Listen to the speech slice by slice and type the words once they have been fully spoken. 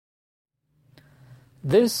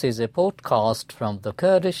This is a podcast from the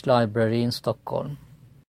Kurdish Library in Stockholm.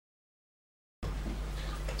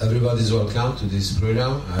 Everybody is welcome to this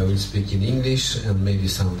program. I will speak in English and maybe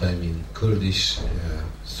sometime in Kurdish.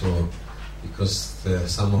 Because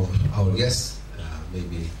some of our guests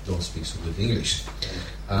maybe don't speak so good English.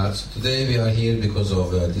 So today we are here because of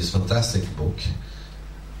this fantastic book,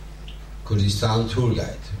 Kurdistan Tour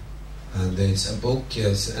Guide. And it's a book,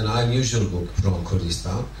 it's an unusual book from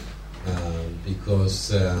Kurdistan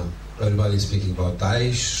because everybody is speaking about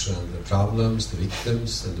Daesh and the problems, the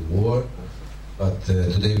victims and the war. But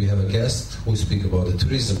today we have a guest who speaks about the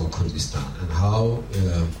tourism of Kurdistan and how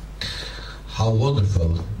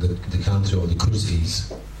wonderful the country of the Kurds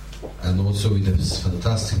is. And also with these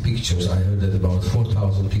fantastic pictures. I heard that about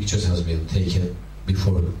 4,000 pictures has been taken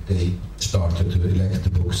before they started to elect the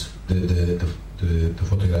books, the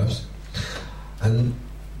photographs. And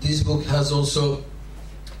this book has also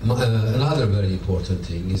another very important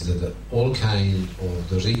thing is that all kind of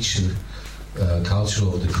the rich culture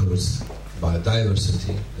of the Kurds, by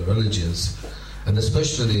diversity, the religions, and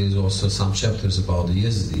especially there is also some chapters about the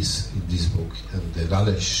Yazidis in this book, and the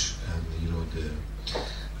Lalesh, and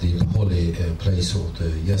the holy place of the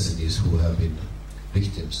Yazidis who have been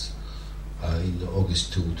victims in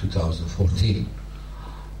August 2014.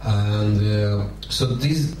 And so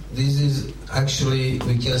this is actually,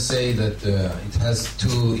 we can say that it has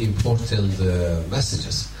two important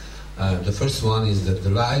messages. The first one is that the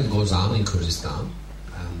life goes on in Kurdistan,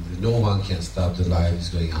 and no one can stop the life is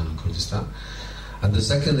going on in Kurdistan. And the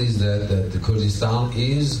second is that the Kurdistan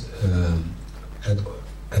is a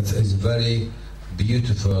very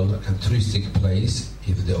beautiful and touristic place.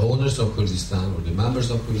 If the owners of Kurdistan or the members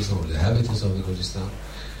of Kurdistan or the inhabitants of the Kurdistan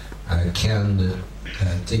can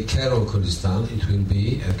take care of Kurdistan, it will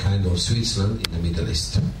be a kind of Switzerland in the Middle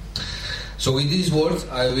East. So with these words,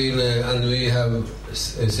 I will, and we have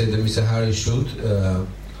said that Mr. Harry Schute,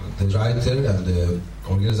 the writer and the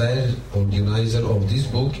organizer of this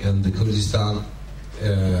book and the Kurdistan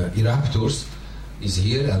Iraq tours, is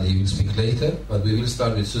here and he will speak later. But we will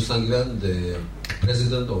start with Sosin, the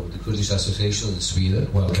president of the Kurdish Association in Sweden.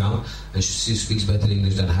 Welcome. And she speaks better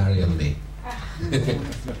English than Harry and me.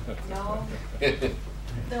 No,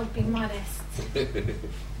 don't be modest.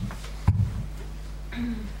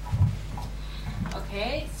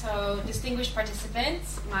 Okay, so distinguished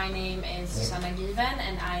participants, my name is Guven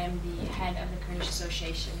and I am the head of the Kurdish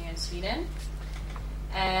Association here in Sweden.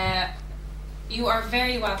 You are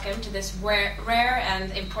very welcome to this rare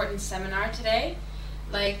and important seminar today.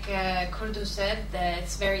 Like Kurdo said,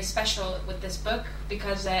 it's very special with this book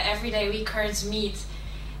because every day we Kurds meet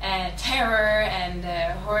terror and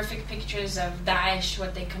horrific pictures of Daesh,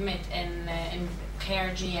 what they commit in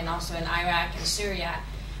KRG and also in Iraq and Syria.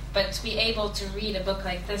 But to be able to read a book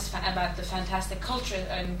like this about the fantastic culture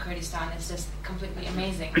in Kurdistan is just completely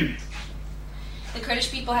amazing. The Kurdish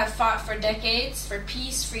people have fought for decades for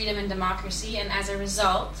peace, freedom, and democracy, and as a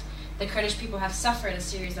result, the Kurdish people have suffered a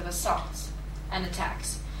series of assaults and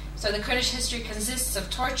attacks. So the Kurdish history consists of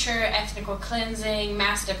torture, ethnical cleansing,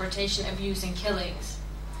 mass deportation, abuse, and killings.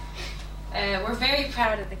 We're very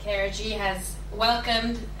proud that the KRG has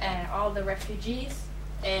welcomed all the refugees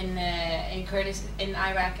in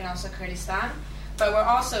Iraq and also Kurdistan, but we're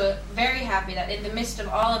also very happy that in the midst of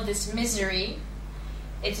all of this misery,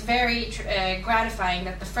 it's very gratifying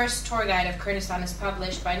that the first tour guide of Kurdistan is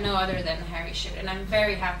published by no other than Harry Schute, and I'm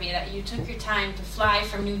very happy that you took your time to fly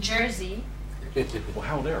from New Jersey. Well,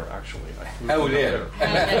 how dare, actually. How dare.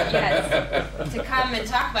 Yes, to come and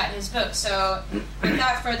talk about his book. So,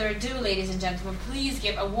 without further ado, ladies and gentlemen, please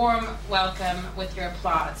give a warm welcome with your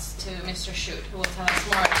applause to Mr. Schute, who will tell us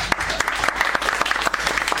more about his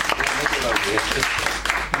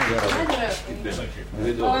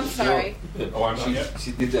book. Oh, I'm sorry. Oh, I'm not yet?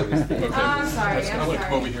 She did everything. Okay. Oh, I'm sorry. I'm going to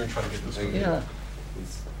come over here and try to get this one. Yeah.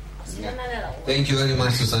 Thank you very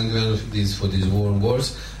much, Sosin, for these warm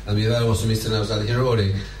words. And we have also Mr. Newzad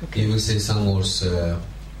Hirori. He will say some words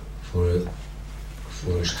for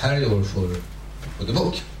Harry or for the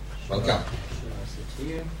book. Welcome.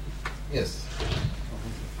 Here? Yes.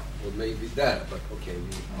 Or maybe there, but okay.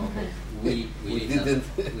 We didn't.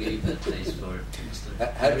 We leave that place for Mr.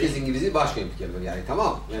 Herkes İngilizce başka bir kelime yani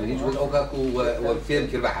tamam. Yani hiç o kadar o film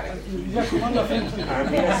kirbe hareket.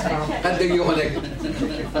 Hadi yoğunek.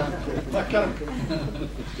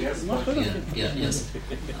 Yes.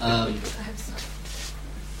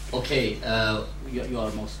 Okay. You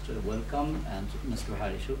are most welcome, and Mr.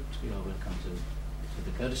 Harry Schute, you are welcome to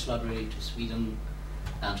the Kurdish Library, to Sweden,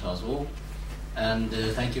 and to us all. And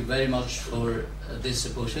thank you very much for this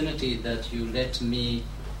opportunity that you let me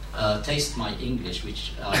taste my English,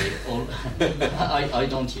 which I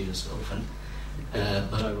don't use often,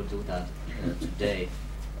 but I will do that today.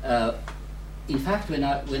 In fact,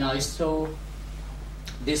 when I saw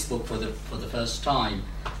this book for the first time,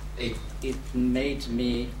 it made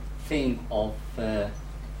me think of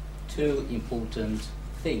two important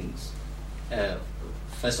things.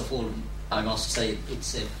 First of all, I must say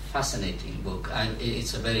it's a fascinating book.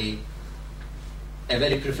 It's a very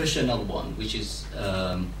professional one, which is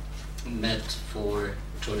meant for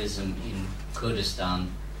tourism in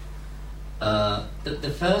Kurdistan.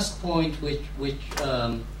 The first point which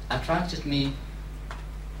attracted me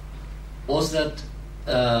was that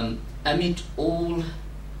amid all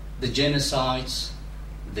the genocides,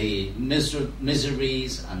 the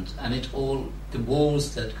miseries, and amid all the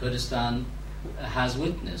wars that Kurdistan has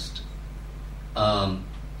witnessed, there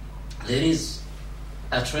is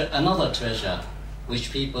another treasure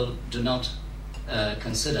which people do not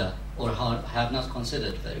consider or have not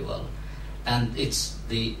considered very well, and it's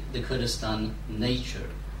the Kurdistan nature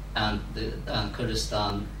and the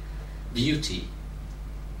Kurdistan beauty,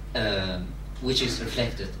 which is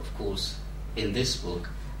reflected, of course, in this book,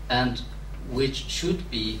 and which should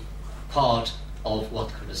be part of what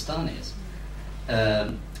Kurdistan is.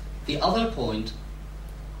 The other point,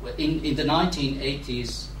 in the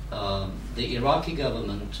 1980s, the Iraqi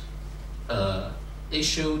government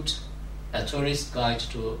issued a tourist guide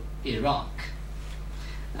to Iraq,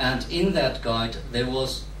 and in that guide there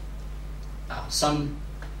was some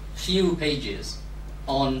few pages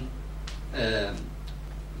on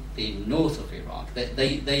the north of Iraq.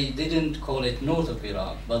 They didn't call it north of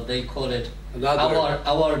Iraq, but they call it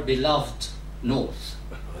our beloved north.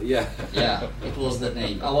 Yeah, it was the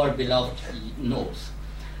name, our beloved north.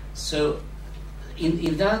 So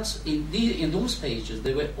in those pages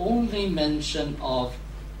there were only mention of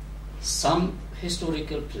some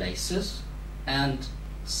historical places and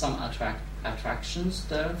some attractions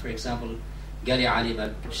there. For example, Gali Ali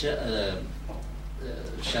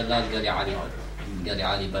Shalal Gali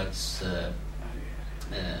Ali Bag's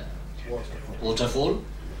waterfall,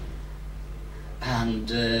 and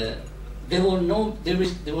there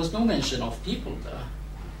was no mention of people there,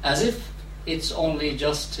 as if it's only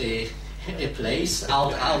just a place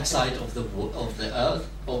outside of the earth.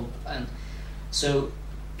 And so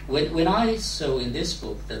when I saw in this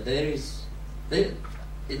book that they're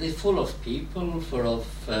full of people, full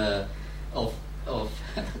of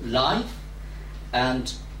life,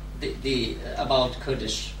 and the about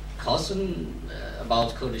Kurdish cuisine,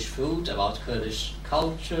 about Kurdish food, about Kurdish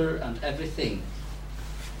culture, and everything,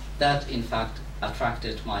 that in fact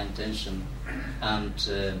attracted my attention. And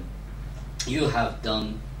you have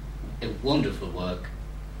done a wonderful work,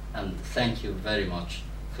 and thank you very much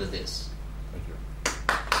for this. Thank you.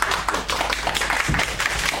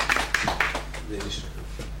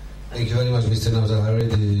 Thank you very much, Mr. Newzad,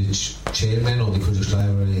 the chairman of the Kurdish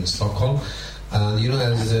Library in Stockholm. And you know,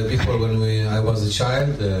 as before, when I was a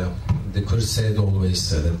child, the Kurds said always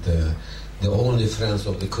that the only friends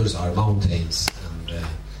of the Kurds are mountains. And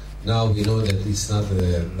now we know that it's not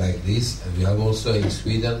like this. And we have also in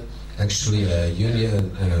Sweden actually a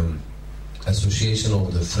union association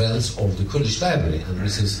of the Friends of the Kurdish Library, and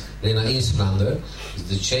Mrs. Lena Insulander is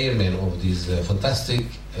the chairman of these fantastic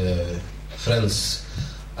friends,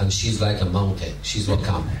 and she's like a mountain. She's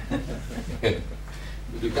welcome.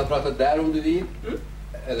 Du kan prata där om du vill,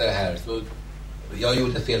 eller här. Så jag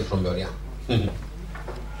gjorde fel från början.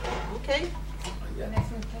 Okej.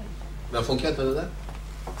 Men funkar inte det där?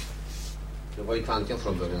 Det var ju tanken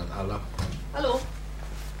från början att alla... Hello.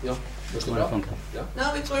 Ja, det är bra. Ja.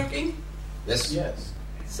 Now it's working. Yes.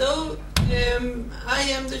 So,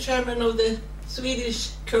 I am the chairman of the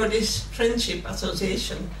Swedish-Kurdish Friendship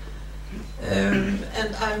Association. And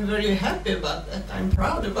I'm very happy about that. I'm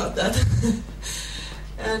proud about that.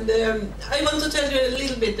 And I want to tell you a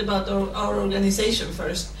little bit about our organization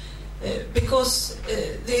first. Because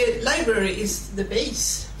the library is the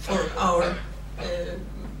base for our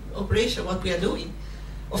operation, what we are doing,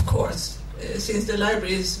 of course, since the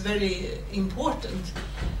library is very important.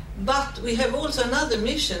 But we have also another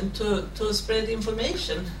mission to spread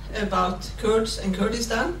information about Kurds and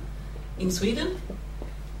Kurdistan in Sweden.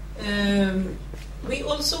 We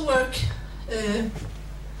also work,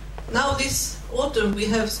 now this autumn we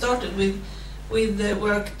have started with the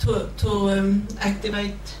work to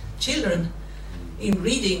activate children in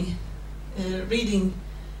reading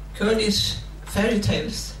Kurdish fairy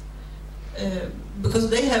tales, because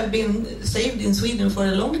they have been saved in Sweden for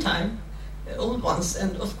a long time, old ones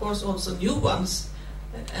and of course also new ones,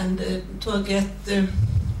 and to get the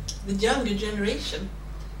younger generation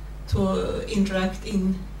to interact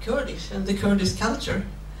in Kurdish and the Kurdish culture.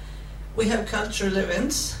 We have cultural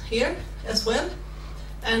events here as well,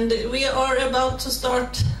 and we are about to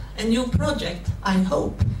start a new project, I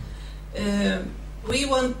hope. We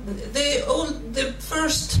want the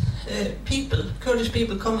first Kurdish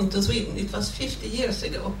people coming to Sweden, it was 50 years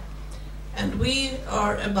ago, and we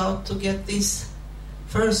are about to get these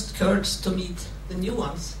first Kurds to meet the new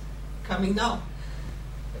ones coming now,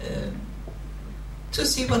 to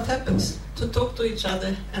see what happens, to talk to each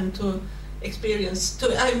other and to experience, to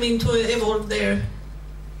evolve their,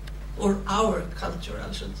 or our culture,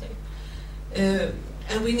 I should say.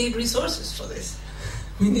 And we need resources for this.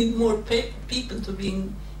 We need more people to be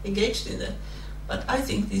engaged in that. But I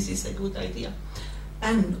think this is a good idea.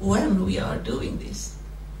 And when we are doing this,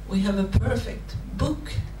 we have a perfect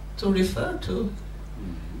book to refer to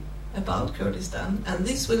about Kurdistan, and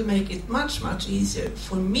this will make it much, much easier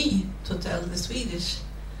for me to tell the Swedish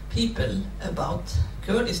people about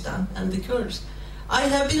Kurdistan and the Kurds. I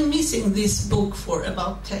have been missing this book for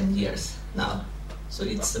about 10 years now, so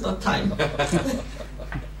it's about time.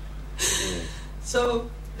 So,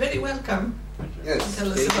 very welcome. Yes, Tell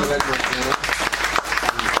us thank you about very much,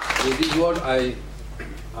 Lena. In this word,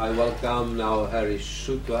 I welcome now Harry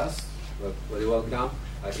Schute to us. Very welcome.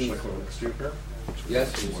 I think.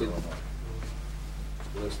 Yes, you sit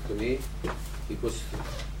next to me, because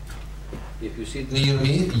if you sit Near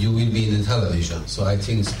me, you will be in the television, so I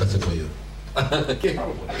think it's better for you. okay.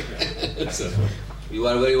 So, you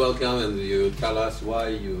are very welcome, and you tell us why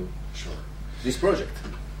you this project.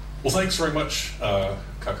 Well, thanks very much,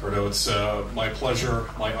 Kurdo. It's my pleasure,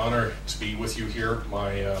 my honor to be with you here,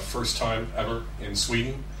 my first time ever in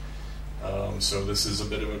Sweden. So this is a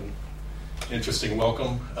bit of an interesting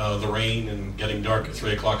welcome. The rain and getting dark at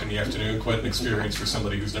 3 o'clock in the afternoon, quite an experience for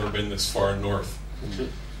somebody who's never been this far north.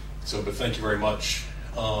 So, but thank you very much.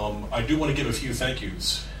 I do want to give a few thank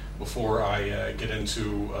yous before I get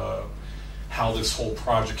into how this whole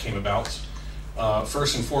project came about.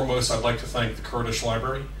 First and foremost, I'd like to thank the Kurdish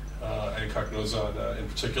Library and Newzad in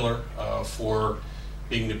particular for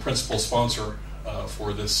being the principal sponsor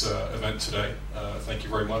for this event today. Thank you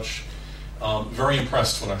very much. Very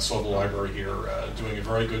impressed when I saw the library here doing a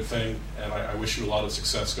very good thing, and I wish you a lot of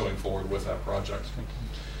success going forward with that project.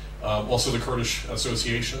 Also the Kurdish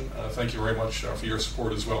Association, thank you very much for your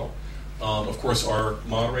support as well. Of course, our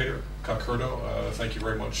moderator, Kurdo, thank you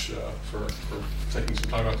very much for taking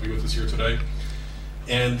some time out to be with us here today.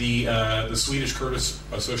 And the Swedish Kurdish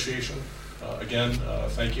Association, again,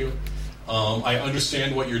 thank you. I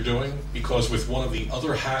understand what you're doing, because with one of the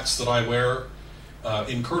other hats that I wear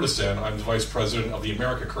in Kurdistan, I'm the vice president of the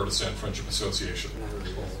America Kurdistan Friendship Association.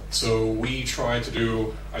 So we try to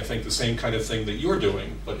do, I think, the same kind of thing that you're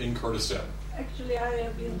doing, but in Kurdistan. Actually, I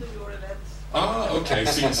have been to your events. Ah, okay.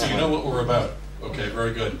 So you know what we're about. Okay,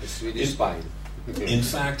 very good. The Swedish spine. In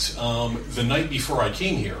fact, the night before I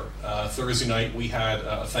came here, Thursday night, we had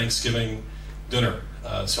a Thanksgiving dinner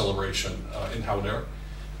celebration in Talare.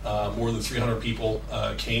 More than 300 people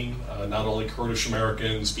came, not only Kurdish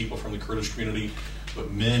Americans, people from the Kurdish community, but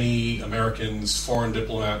many Americans, foreign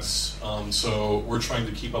diplomats. So we're trying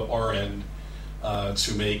to keep up our end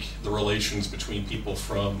to make the relations between people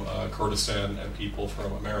from Kurdistan and people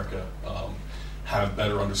from America have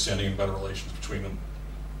better understanding and better relations between them.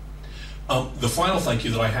 The final thank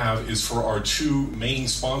you that I have is for our two main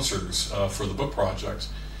sponsors for the book project,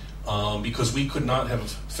 because we could not have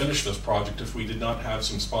finished this project if we did not have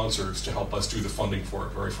some sponsors to help us do the funding for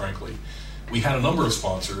it, very frankly. We had a number of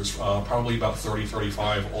sponsors, probably about 30,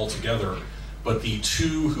 35 altogether, but the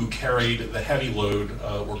two who carried the heavy load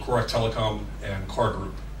were Korek Telecom and Car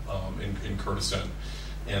Group in Kurdistan.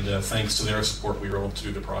 And thanks to their support, we were able to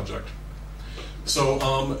do the project. So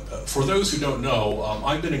for those who don't know,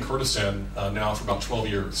 I've been in Kurdistan now for about 12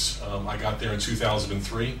 years. I got there in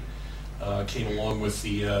 2003, came along with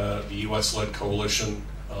the U.S.-led coalition,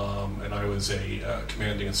 and I was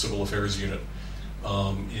commanding a civil affairs unit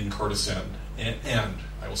in Kurdistan, and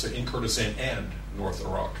I will say in Kurdistan and North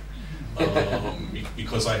Iraq,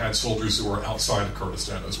 because I had soldiers who were outside of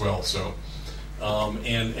Kurdistan as well. So,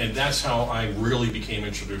 and that's how I really became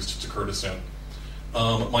introduced to Kurdistan.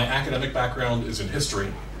 My academic background is in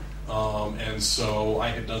history, and so I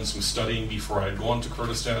had done some studying before I had gone to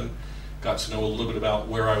Kurdistan, got to know a little bit about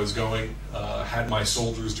where I was going, had my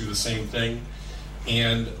soldiers do the same thing,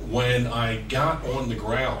 and when I got on the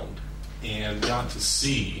ground and got to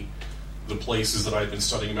see the places that I'd been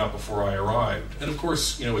studying about before I arrived, and of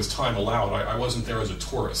course, as time allowed, I wasn't there as a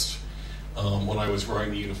tourist when I was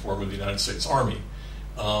wearing the uniform of the United States Army,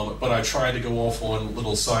 but I tried to go off on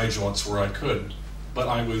little side jaunts where I could. But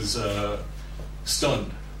I was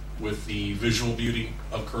stunned with the visual beauty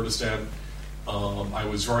of Kurdistan. I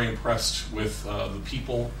was very impressed with the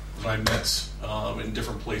people that I met in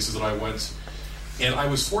different places that I went. And I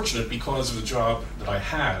was fortunate because of the job that I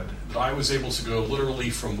had, that I was able to go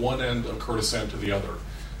literally from one end of Kurdistan to the other.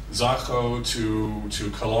 Zakho to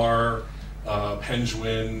Talare,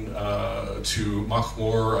 Penguin, to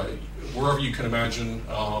Makhmur, wherever you can imagine.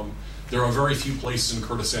 There are very few places in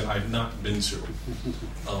Kurdistan I've not been to.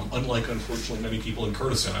 Unlike, unfortunately, many people in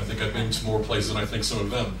Kurdistan. I think I've been to more places than I think some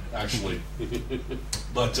of them, actually.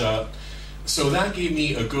 But so that gave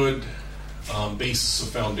me a good basis of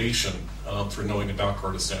foundation for knowing about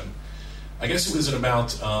Kurdistan. I guess it was in about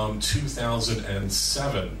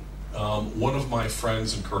 2007. One of my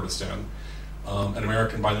friends in Kurdistan, an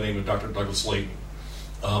American by the name of Dr. Douglas Layton,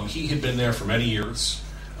 he had been there for many years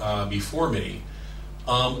before me,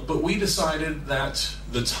 but we decided that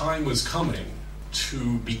the time was coming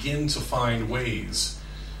to begin to find ways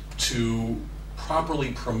to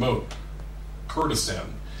properly promote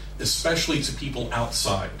Kurdistan, especially to people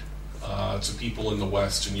outside, to people in the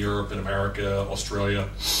West, in Europe, in America, Australia,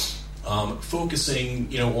 focusing,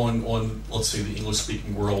 on let's say the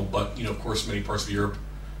English-speaking world, but of course, many parts of Europe,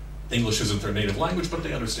 English isn't their native language, but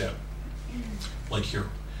they understand, like here.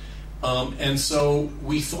 And so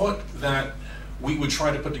we thought that we would try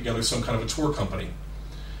to put together some kind of a tour company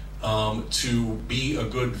to be a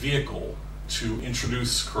good vehicle to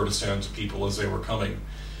introduce Kurdistan to people as they were coming.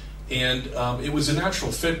 And it was a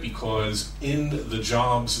natural fit because in the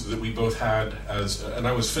jobs that we both had and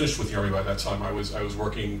I was finished with the Army by that time. I was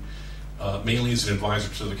working mainly as an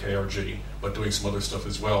advisor to the KRG, but doing some other stuff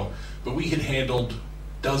as well. But we had handled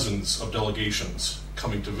dozens of delegations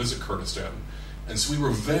coming to visit Kurdistan. And so we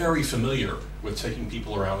were very familiar with taking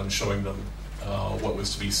people around and showing them what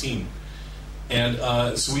was to be seen. And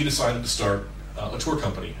so we decided to start a tour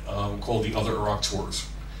company called the Other Iraq Tours.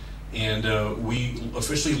 And we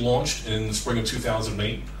officially launched in the spring of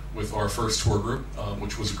 2008 with our first tour group,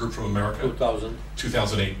 which was a group from America.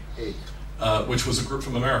 2008. Which was a group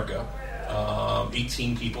from America.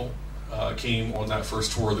 18 people came on that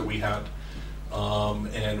first tour that we had.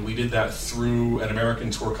 And we did that through an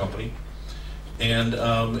American tour company. And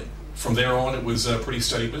from there on, it was a pretty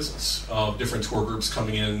steady business of different tour groups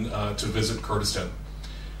coming in to visit Kurdistan.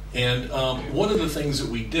 And one of the things that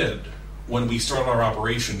we did when we started our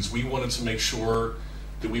operations, we wanted to make sure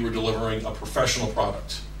that we were delivering a professional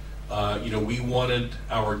product. We wanted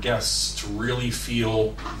our guests to really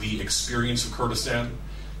feel the experience of Kurdistan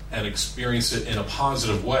and experience it in a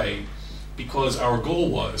positive way, because our goal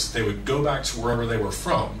was they would go back to wherever they were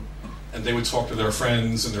from and they would talk to their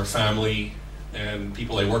friends and their family and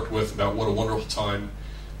people they worked with about what a wonderful time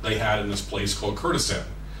they had in this place called Kurdistan.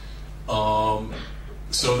 So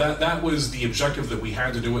that was the objective, that we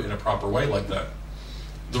had to do it in a proper way like that.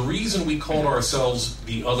 The reason we called ourselves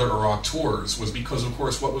the Other Iraq Tours was because, of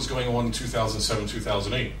course, what was going on in 2007,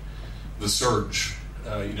 2008, the surge,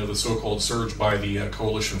 the so-called surge by the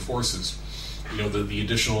coalition forces, the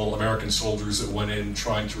additional American soldiers that went in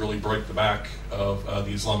trying to really break the back of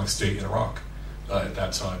the Islamic State in Iraq at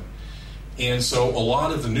that time. And so a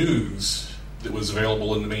lot of the news that was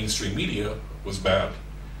available in the mainstream media was bad.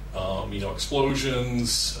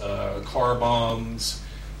 Explosions, car bombs,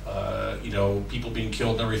 people being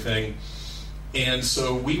killed and everything. And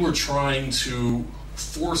so we were trying to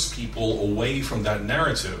force people away from that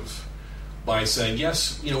narrative by saying,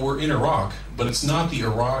 yes, we're in Iraq, but it's not the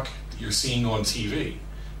Iraq that you're seeing on TV.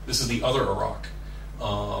 This is the other Iraq.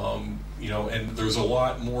 And there's a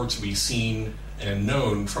lot more to be seen and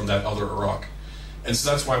known from that other Iraq. And so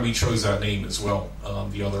that's why we chose that name as well,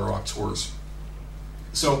 the Other Iraq Tours.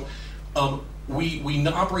 So we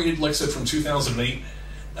operated, like I said, from 2008,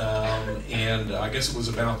 and I guess it was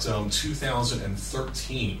about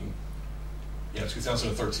 2013. Yeah,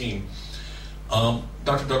 2013.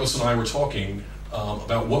 Dr. Douglas and I were talking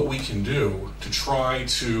about what we can do to try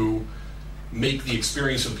to make the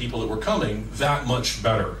experience of the people that were coming that much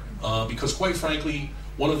better. Because quite frankly,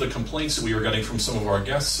 one of the complaints that we were getting from some of our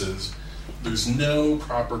guests is there's no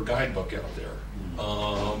proper guidebook out there.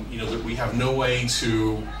 That we have no way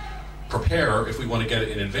to prepare if we want to get it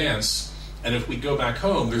in advance, and if we go back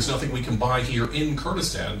home, there's nothing we can buy here in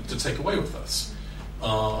Kurdistan to take away with us.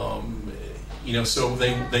 So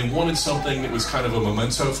they wanted something that was kind of a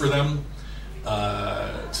memento for them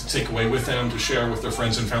to take away with them, to share with their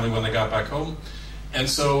friends and family when they got back home. And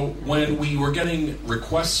so when we were getting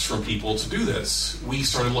requests from people to do this, we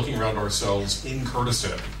started looking around ourselves in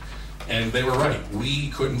Kurdistan, and they were right. We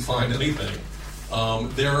couldn't find anything.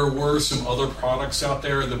 There were some other products out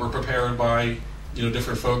there that were prepared by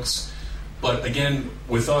different folks, but again,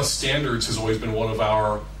 with us, standards has always been one of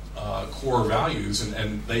our core values,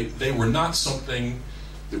 and they were not something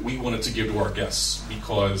that we wanted to give to our guests,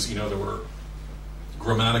 because there were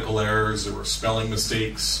grammatical errors, there were spelling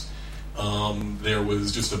mistakes, there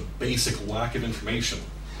was just a basic lack of information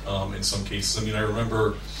in some cases. I mean, I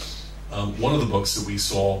remember one of the books that we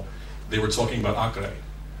saw, they were talking about Akre,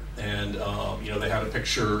 and they had a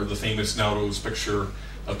picture, the famous Nauros picture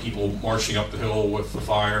of people marching up the hill with the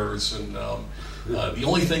fires, and the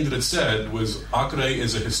only thing that it said was Akre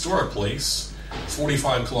is a historic place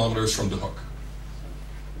 45 kilometers from Duhok.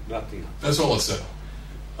 Nothing. That's all it said.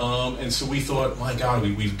 And so we thought, my God,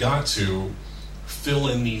 we've got to fill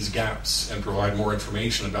in these gaps and provide more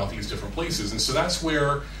information about these different places. And so that's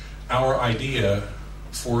where our idea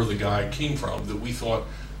for the guide came from, that we thought,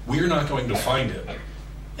 we're not going to find it.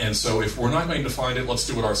 And so if we're not going to find it, let's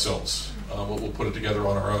do it ourselves. We'll put it together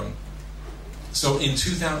on our own. So in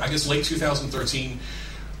late 2013,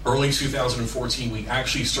 early 2014, we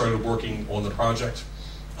actually started working on the project.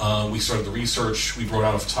 We started the research. We brought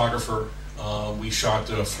out a photographer. We shot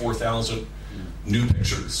 4,000 new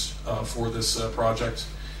pictures for this project.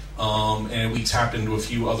 And we tapped into a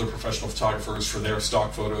few other professional photographers for their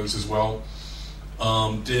stock photos as well.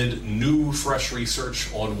 Did new, fresh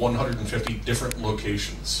research on 150 different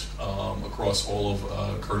locations across all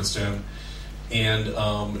of Kurdistan. And,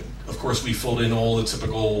 of course, we filled in all the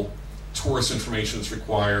typical tourist information that's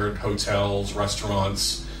required: hotels,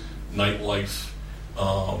 restaurants, nightlife,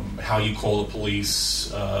 how you call the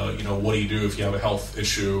police, what do you do if you have a health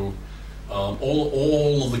issue,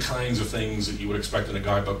 all of the kinds of things that you would expect in a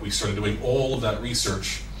guidebook. We started doing all of that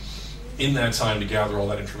research in that time to gather all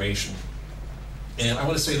that information. And I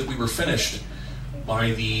want to say that we were finished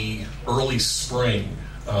by the early spring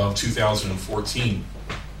of 2014.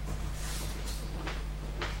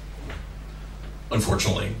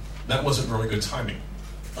 Unfortunately, that wasn't very good timing,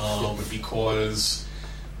 because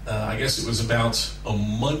I guess it was about a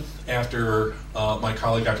month after my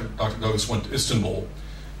colleague, Dr. Douglas, went to Istanbul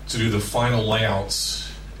to do the final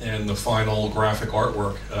layouts and the final graphic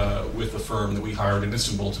artwork with the firm that we hired in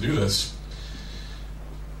Istanbul to do this.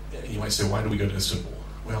 You might say, why did we go to Istanbul?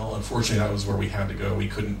 Well, unfortunately, that was where we had to go. We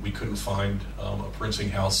couldn't find a printing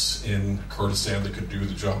house in Kurdistan that could do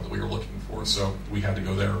the job that we were looking for, so we had to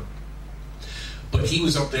go there. But he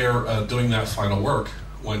was up there doing that final work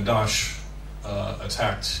when Daesh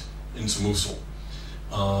attacked into Mosul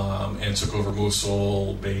and took over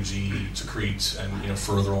Mosul, Beji, Tikrit, and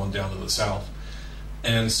further on down to the south.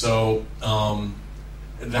 And so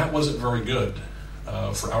that wasn't very good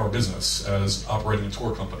for our business as operating a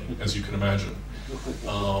tour company, as you can imagine.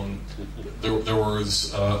 There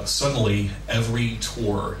was suddenly every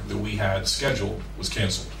tour that we had scheduled was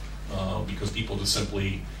canceled because people just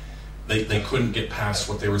simply they couldn't get past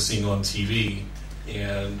what they were seeing on TV.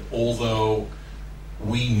 And although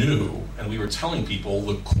we knew and we were telling people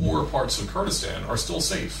the core parts of Kurdistan are still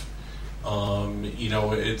safe,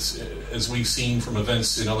 it's as we've seen from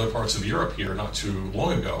events in other parts of Europe here not too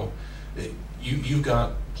long ago. You've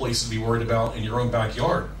got places to be worried about in your own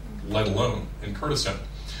backyard, let alone in Kurdistan.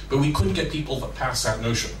 But we couldn't get people past that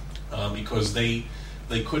notion because they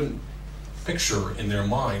couldn't picture in their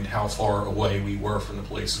mind how far away we were from the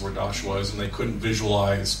places where Daesh was, and they couldn't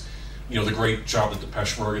visualize, the great job that the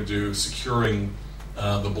Peshmerga do securing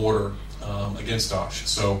the border against Daesh.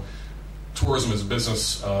 So tourism as a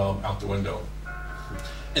business out the window.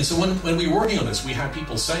 And so when we were working on this, we had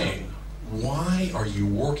people saying, why are you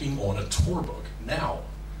working on a tour book now?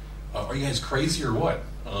 Are you guys crazy or what?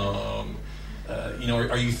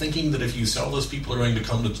 Are you thinking that if you sell this, people are going to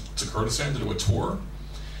come to Kurdistan to do a tour?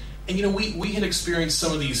 And we had experienced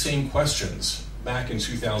some of these same questions back in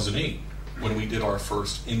 2008 when we did our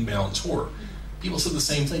first inbound tour. People said the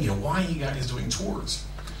same thing, why are you guys doing tours?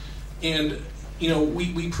 And,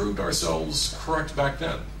 we proved ourselves correct back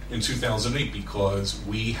then in 2008 because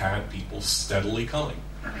we had people steadily coming.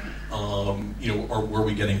 Or were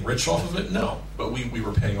we getting rich off of it? No, but we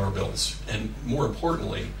were paying our bills. And more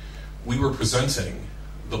importantly, we were presenting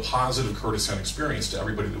the positive Kurdistan experience to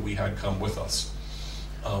everybody that we had come with us.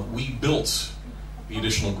 We built the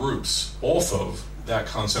additional groups off of that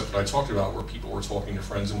concept that I talked about, where people were talking to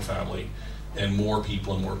friends and family, and more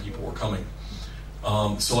people were coming.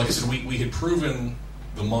 So like I said, we had proven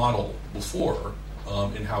the model before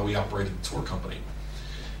in how we operated the tour company.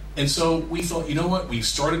 And so we thought, what? We've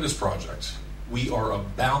started this project. We are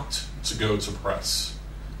about to go to press.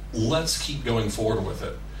 Let's keep going forward with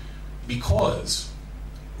it. Because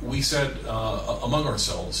we said among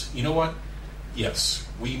ourselves, what? Yes,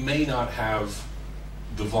 we may not have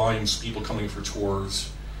the volumes of people coming for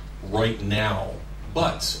tours right now,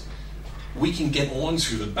 but we can get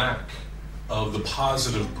onto the back of the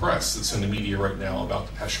positive press that's in the media right now about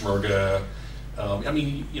the Peshmerga.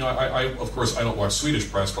 I of course I don't watch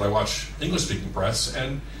Swedish press, but I watch English-speaking press,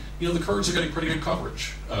 and the Kurds are getting pretty good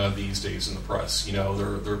coverage these days in the press.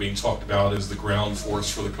 They're being talked about as the ground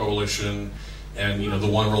force for the coalition, and the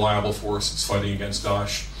one reliable force that's fighting against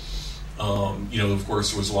Daesh. Of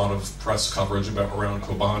course, there was a lot of press coverage around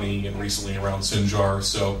Kobani and recently around Sinjar.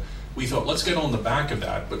 So we thought, let's get on the back of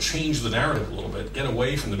that, but change the narrative a little bit, get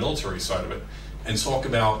away from the military side of it, and talk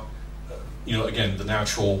about, again, the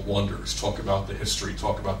natural wonders, talk about the history,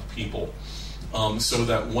 talk about the people, so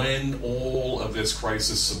that when all of this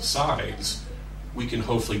crisis subsides, we can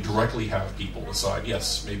hopefully directly have people decide,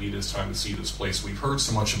 yes, maybe it is time to see this place we've heard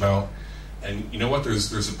so much about. And you know what?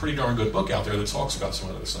 There's a pretty darn good book out there that talks about some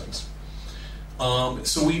of those things.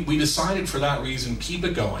 So we decided for that reason, keep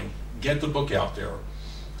it going, get the book out there.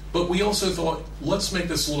 But we also thought, let's make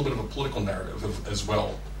this a little bit of a political narrative as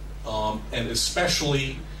well. And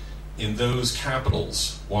especially in those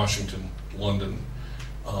capitals, Washington, London,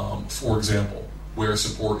 for example, where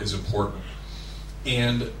support is important.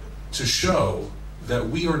 And to show that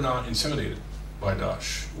we are not intimidated by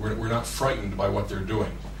Daesh. We're not frightened by what they're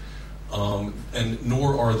doing. And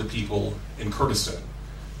nor are the people in Kurdistan.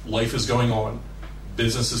 Life is going on.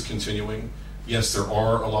 Business is continuing. Yes, there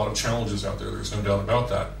are a lot of challenges out there. There's no doubt about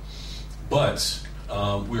that. But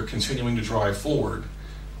we're continuing to drive forward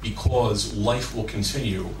because life will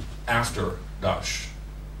continue after Daesh.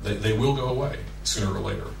 They will go away sooner or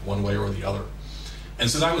later, one way or the other. And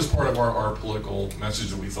so that was part of our political message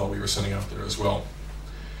that we thought we were sending out there as well.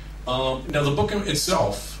 Now, the book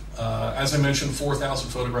itself, as I mentioned, 4,000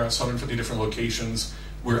 photographs, 150 different locations.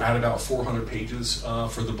 We're at about 400 pages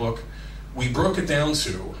for the book. We broke it down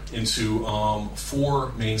into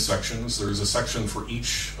 4 main sections. There's a section for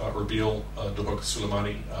each Erbil, Duhok,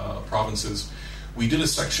 Suleimani provinces. We did a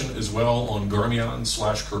section as well on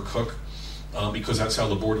Gurmian/Kirkuk because that's how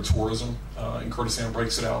the Board of Tourism in Kurdistan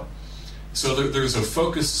breaks it out. So there's a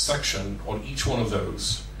focused section on each one of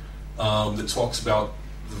those that talks about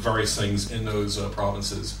the various things in those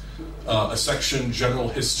provinces. A section, general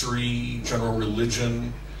history, general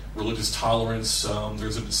religion, religious tolerance.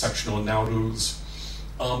 There's a section on Nowruz.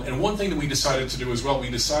 And one thing that we decided to do as well, we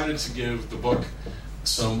decided to give the book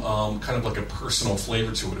some kind of like a personal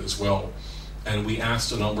flavor to it as well. And we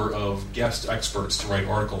asked a number of guest experts to write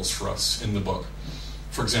articles for us in the book.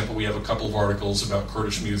 For example, we have a couple of articles about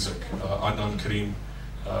Kurdish music. Adnan Karim,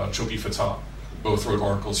 Choki Fatah, both wrote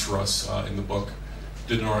articles for us in the book.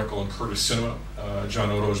 Did an article on Kurdish cinema. John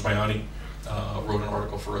Oroj Bayani wrote an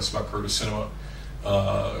article for us about Kurdish cinema.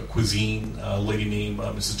 Cuisine, a lady named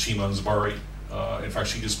Mrs. Chima Zbari. In fact,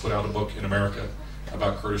 she just put out a book in America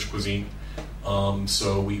about Kurdish cuisine.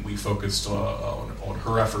 So we focused on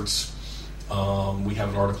her efforts. We have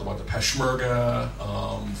an article about the Peshmerga,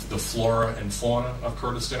 the flora and fauna of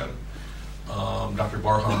Kurdistan. Dr.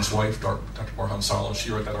 Barham's wife, Dr. Barham Saleh,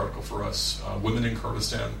 she wrote that article for us. Women in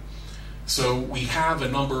Kurdistan. So we have a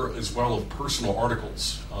number as well of personal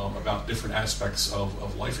articles about different aspects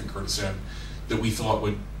of life in Kurdistan that we thought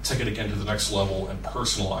would take it again to the next level and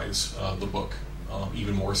personalize the book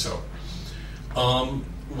even more so.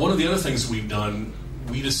 One of the other things we've done,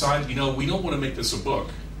 we decided, we don't want to make this a book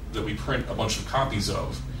that we print a bunch of copies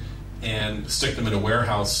of and stick them in a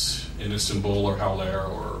warehouse in Istanbul or Talare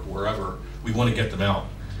or wherever. We want to get them out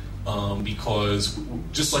because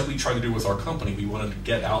just like we try to do with our company, we wanted to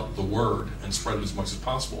get out the word and spread it as much as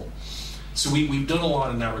possible. So we've done a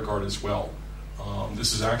lot in that regard as well.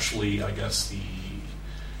 This is actually, I guess, the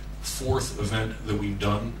 4th event that we've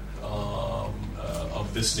done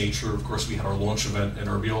of this nature. Of course, we had our launch event in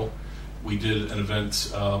Erbil. We did an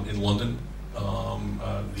event in London.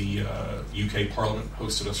 The UK Parliament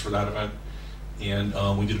hosted us for that event. And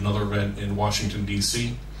we did another event in Washington,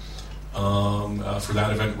 D.C. For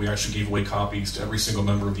that event, we actually gave away copies to every single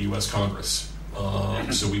member of the U.S. Congress.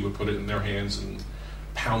 So we would put it in their hands and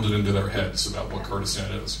pound it into their heads about what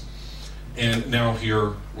Kurdistan is. And now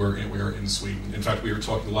here, we're in Sweden. In fact, we were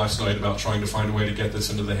talking last night about trying to find a way to get this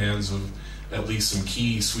into the hands of at least some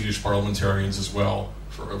key Swedish parliamentarians as well,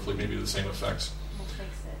 for hopefully maybe the same effects. We'll fix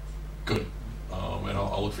it. Good. And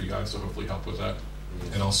I'll look for you guys to hopefully help with that.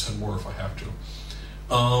 And I'll send more if I have to.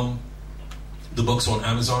 The book's on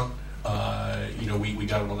Amazon. We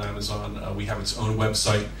got it on Amazon. We have its own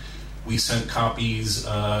website. We sent copies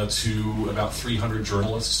to about 300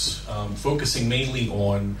 journalists, focusing mainly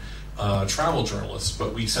on travel journalists,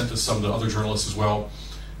 but we sent to some of the other journalists as well.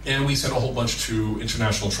 And we sent a whole bunch to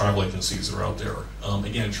international travel agencies that are out there.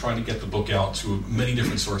 Again, trying to get the book out to many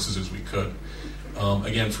different sources as we could.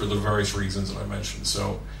 Again, for the various reasons that I mentioned.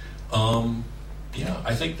 So Yeah,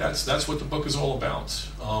 I think that's what the book is all about.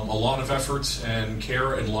 A lot of effort and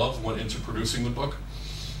care and love went into producing the book.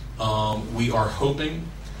 We are hoping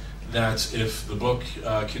that if the book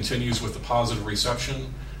continues with the positive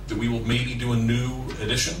reception, that we will maybe do a new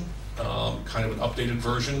edition, kind of an updated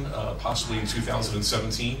version, possibly in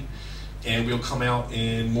 2017, and we'll come out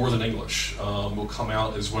in more than English. We'll come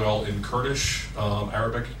out as well in Kurdish,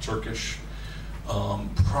 Arabic, Turkish,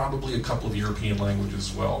 probably a couple of European languages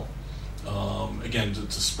as well. Again,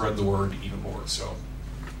 to spread the word even more. So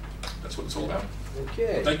that's what it's all about.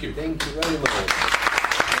 Okay. Thank you. Thank you very much.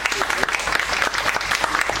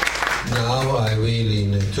 Now I will,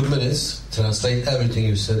 in 2 minutes, translate everything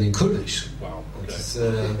you said in Kurdish. Wow.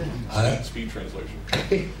 Okay. Speed translation.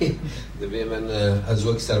 دبی من از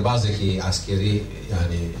وقت سربازی که عسکری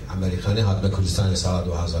یعنی امریکانی هات به کردستان سال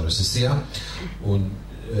 2003 و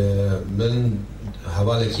من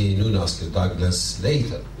حوالی که نون عسکر داگلاس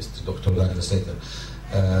لیتر است دکتر داگلاس لیتر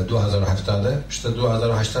 2017 شت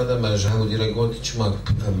 2018 مرجع مدیر گفت چما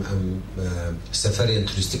سفری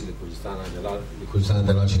توریستیک کردستان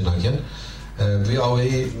دلال چنانکن وی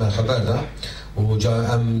آوی خبر ده و جا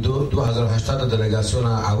ام 2018 دلگاسیون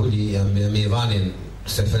عولی میوان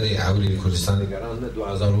سفری عولی کردستان گران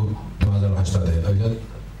 2018 اگر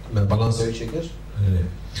من بالانس وی چکر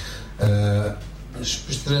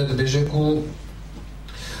اشتري بيجيكو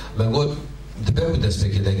بنقول دبوا دست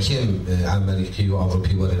كده كم امريكي و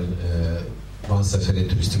اوروبي ورن وان سفری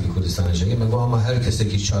توریستی کردستان جایی من گفتم هر کسی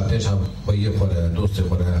که چارتش هم خویه خوره دوست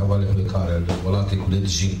خوره حوالی خوی کاره ولاتی کلی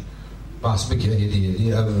دشی بحث بکه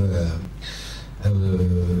یدی او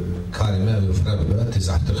کارمه او فرق بده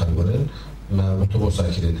تزحت خلورن ما تو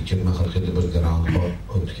وصل کردی که ما خلقی دبرگران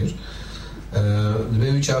خود کرد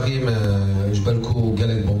دوی چاقیم جبرکو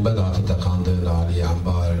گلک بمب داد تکاند لالی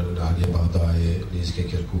انبار لالی بغداد لیزک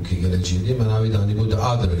کرکوکی گلک جیدی مناوی دانی بود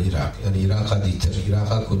آدر العراق یعنی عراق دیتر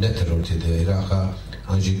عراق کو نتر روتیده عراق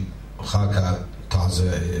انجی خاک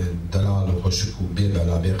تازه دلال و خشک و بی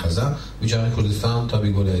بلا بی قضا و جای کردستان تا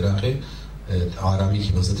بیگول عراقی آرامی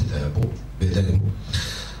کی مزد ده بو بدن بو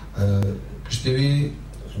پشتوی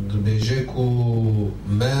بیجه کو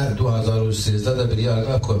ما 2013 ده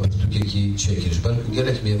بریارگاه که برتوکی چکش بر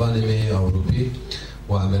گلک میوان می اوروپی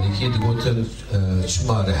و امریکی دیگوتن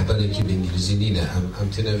چما رهبری که به انگلیزی نینه هم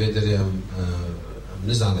تنوی داری هم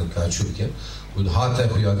نزانم که چوب کن و حتی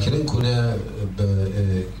خویا کرن کنه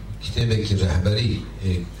کتابی که رهبری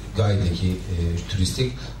گایده که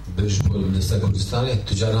توریستیک بجبول نسل کردستان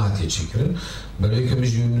تجارتی چکرن برای که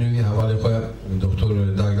میجوی منوی حوالی خواه دکتر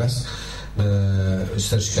داگلاس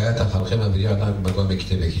شکایت خلقی من بریادن مقام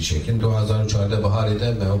کتابی که چکن 2014 بهاری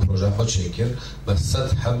ده من پروژه خود چکر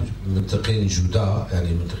بسط هم منطقه جدا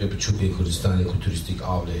یعنی منطقه بچوکی کردستانی که توریستیک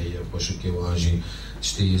آوله خوشکی و آنجی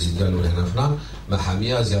تشتی زیدال و لحنا فلان ما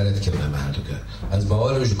همه زیارت کردن مردو که از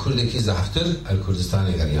باور وجه کردی که زفتر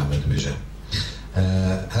الکردستانی در یامد بیشه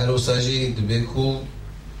هر روساجی دبیکو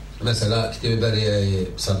مثلا کتابی برای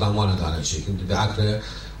صدامانه دانه چکن دبی عکر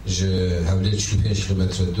حوالي 45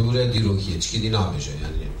 کیلومتر دوره دیروکیه چکی دینا بشه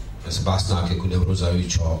یعنی مثلا بحث ناکه کنه روزایی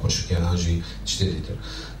چا خوشکی انجی چتی دیتر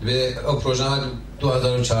به او پروژه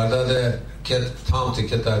 2014 ده که تام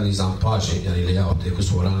تکت نظام پاشه یعنی لیاوت که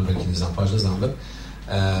سوران بلکه نظام پاشه نظام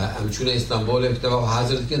همچونه استانبول اکتوا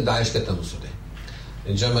حاضر دیگه داعش که تمسوده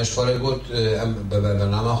اینجا مشوره گفت به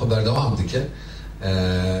برنامه خود بردوام دیگه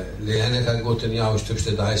لهنه که گفتن یا وش تبشت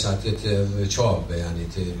داعش عطیت چوب یعنی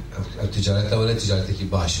تجارت ولی تجارتی که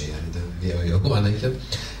باشه یعنی یا گوانه که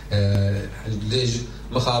لیج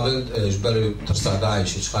مخابل جبر ترسا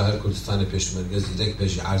داعش اشغال کردستان پیش مرکز دیگه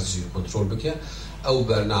بهش عرضی کنترل بکه او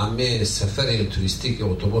برنامه سفر توریستیک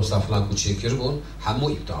اتوبوس افلان کو چکر بون همو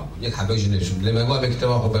ابداع بون یک حبه جنشون لما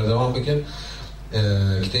مکتبا خو بردوام بکن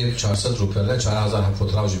کتاب 400 روپله 4000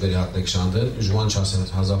 فوتوگراف جبری هات نکشاندن جوان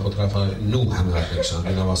 400000 فوتوگراف نو هم هات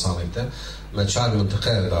نکشاندن نواسانیته ما 4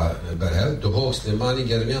 منطقه دا برهل دو هوک سلیمانی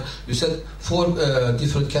گرمیا you said 4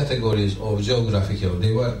 different categories of geographic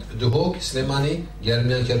they were the hawk سلیمانی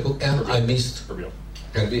گرمیا کرکوک and I missed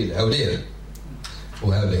Erbil Evlier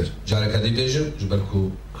و هولير جارك هذه بيجم جبركو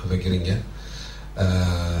فكرينجا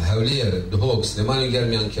هولير the hawk سلیمانی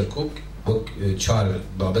گرمیا کرکوک بوك 4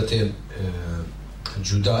 بابتين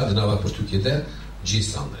جدا دنوا پرتوکیده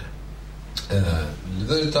جیستانه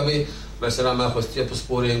لذا طبعا مثلا ما خواستی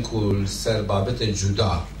پسپورین کل سر بابت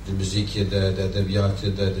جدا موسیقی ادبیات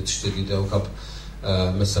تشتری ده وکب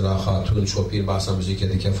مثلا خاتون شوپیر باسا موسیقی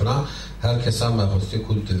ده کفران هر کس هم ما خواستی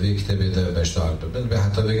کل دوی کتابی ده بشتار ببین به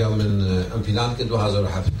حتی بگم من امپیلان که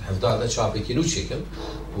 2017 چاپی کی نو چیکن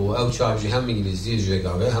و او چاپ جی هم انگلیسی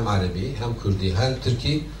جگاوه هم عربی هم کردی هم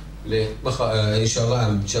ترکی ليه؟ إن شاء الله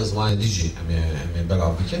هم چند زمان دیجی هم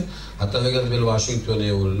بلعب بکن. حتی وقت بال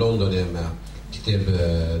واشنطن و لندن هم کتاب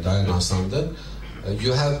دایر ناسانده.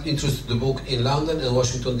 You have interested the book in London and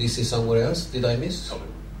Washington D.C. somewhere else? Did I miss?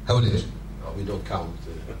 حواليش. We don't count.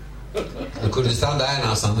 Kurdistan دایر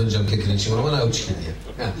ناسانده جم که کلینشی من اوچ کدیه.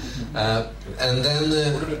 And then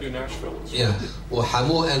yeah. و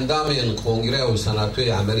همو اندام کنگره و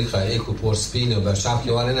سناتوی آمریکا ایکو پورسپین و بشاف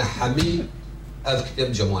که وارن همی از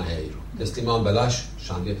کتاب جمعان هایرو. تسلیمان بلاش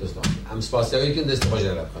شاندیه تسلیم. هم سپاسیابی کن دست خوش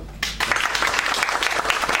رفت کنم.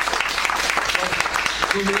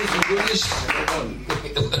 2 minutes in Kurdish.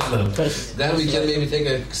 Then we can maybe take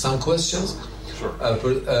some questions.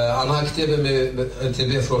 آنها کتاب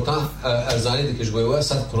تبی فروتان ارزانی دیگه جویه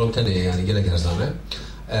صد کرونتنه یعنی گله گرزانه.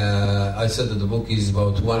 I said that the book is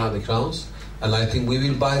about 100 crowns, and I think we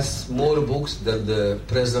will buy more books than the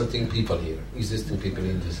presenting people here, existing people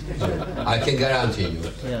in this. I can guarantee you.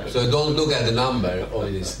 So don't look at the number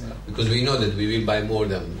of this, because we know that we will buy more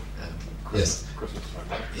than. Yes.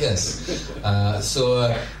 Yes. So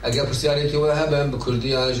اگر پرسیاری که واه هم بکردی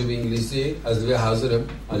یا جو بانگلیسی از دوی حاضرم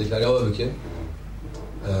علی کاریا و بکن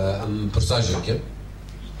ام پرساج بکن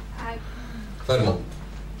فرمو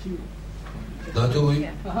ناتوی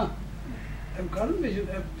امکان میشه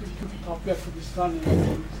تاپیا کردستان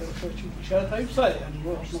شاید هایی بسیار یعنی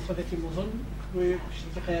مقصدی موضوع روی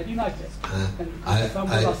شرکت خیالی نکرد.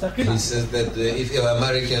 He says that if an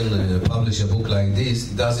American publish a book like this,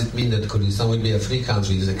 does it mean that Kurdistan will be a free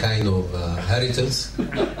country? Is a kind of heritage?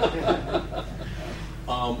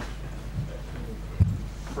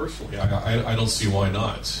 Personally, I don't see why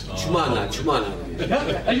not. Chumana.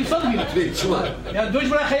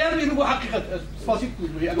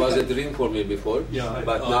 It was a dream for me before,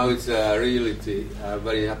 but now it's a reality. I'm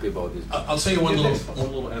very happy about this. I'll tell you one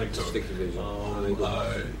little anecdote.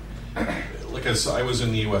 Like I was in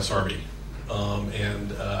the U.S. Army, and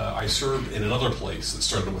I served in another place that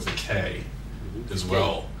started with a K as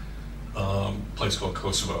well, place called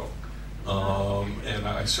Kosovo. And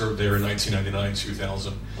I served there in 1999,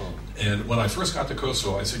 2000. And when I first got to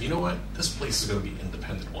Kosovo, I said, you know what? This place is going to be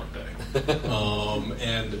independent one day.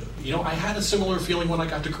 And, you know, I had a similar feeling when I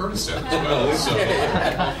got to Kurdistan as well. So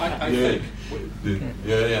I think.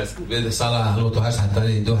 Yes. به سال 98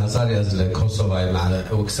 حتی 2000 از کوسوو مع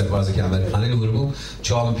اکثر بازی که امریکایی لوربو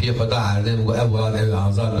چهام پی پدا هرده میگه اول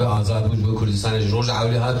آزاد بود به کردستان روز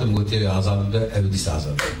اولی هات میگه آزاد بود اودیس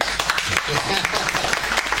آزاد.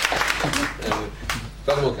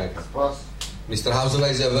 Mr. Hausler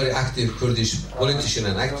is a very active Kurdish politician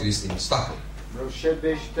and activist in Stockholm.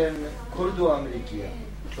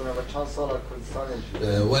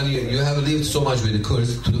 When you have lived so much with the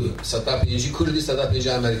Kurds, to set up in Kurdi, set up in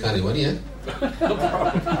Americani, when you?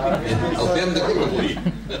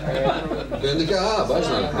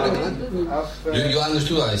 You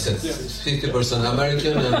understood? I said 50%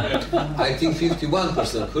 American and I think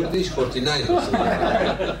 51% Kurdish, 49%.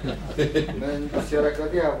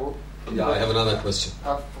 Yeah, I have another question.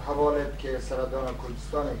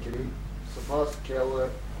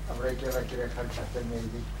 امریکا را که خلق حتی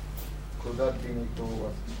میدی کردات بینی تو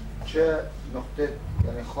چه نقطه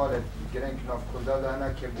یعنی خالد گرنگ ناف کردات دهنه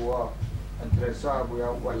که بوا انترسا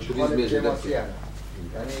بویا و چه خالد که ماسیانه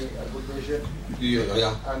یعنی اقول بیشه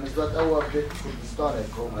نسبت اول جد کردستانه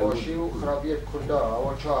که باشی و خرابیت کردا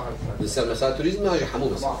اول چه هستن نسبت مثلا توریزم هاجه حمو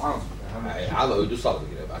بس عامه ويدو صار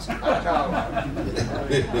بقى بس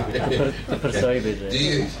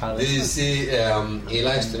do you see he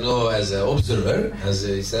likes to know as an observer, as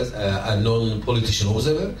he says, a non-politician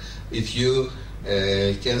observer, if you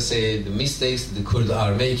can say the mistakes the Kurds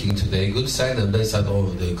are making today, good side and bad side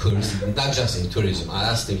of the Kurds, not just in tourism. I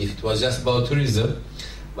asked him if it was just about tourism,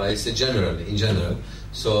 but it's in general.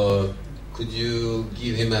 So could you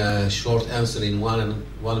give him a short answer in 1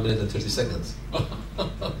 minute and 30 seconds?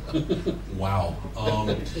 Wow.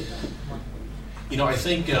 You know, I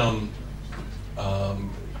think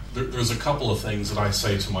there's a couple of things that I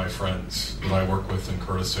say to my friends that I work with in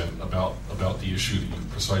Kurdistan about the issue that you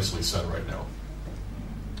precisely said right now.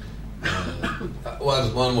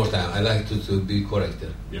 One more time. I like to be correct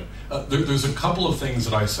there. Yeah. There's a couple of things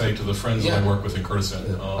that I say to the friends that I work with in Kurdistan.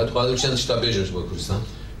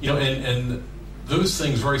 You know, and those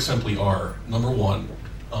things very simply are, number one,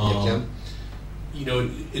 you know,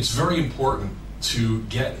 it's very important to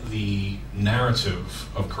get the narrative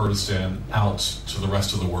of Kurdistan out to the rest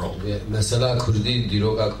of the world.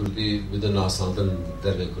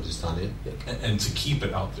 And to keep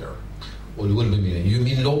it out there. You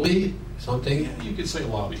mean lobby? Something? Yeah, you could say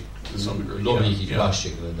lobby to some degree. Lobby,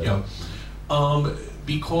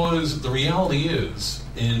 Because the reality is,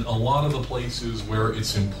 in a lot of the places where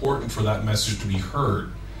it's important for that message to be heard,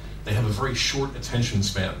 they have a very short attention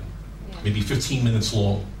span, maybe 15 minutes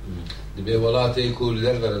long. بولاتی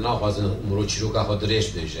کولدر و ناخوازن مروچی رو که خود ریش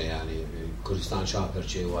بیشه یعنی کردستان شاپر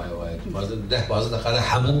چه وای باز دخل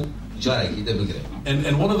همون جاره کی ده بگیره.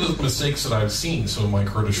 And one of the mistakes that I've seen some of my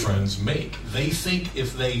Kurdish friends make, they think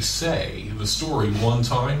if they say the story one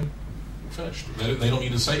time, finished. They don't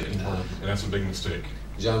need to say it anymore, and that's a big mistake.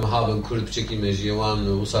 جامعه ها کرد بچکی مجیوان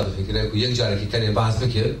وصاد فکره که یک جاره کی تنی باز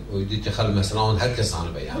بکر و یدی تخل مثلا هر کس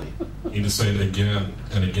آن بیانی. You need to say it again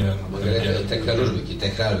and again and again.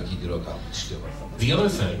 تکرار بکی دیرو کام. The other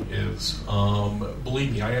thing is,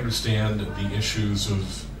 believe me, I understand the issues of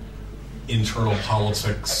internal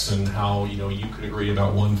politics and how you could agree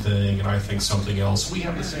about one thing and I think something else. We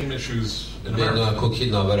have the same issues in America.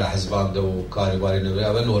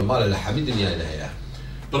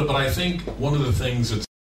 But I think one of the things that's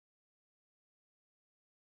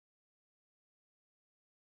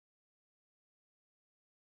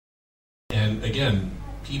and again,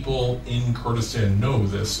 people in Kurdistan know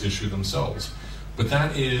this issue themselves, but that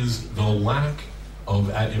is the lack of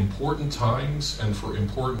at important times and for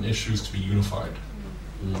important issues to be unified.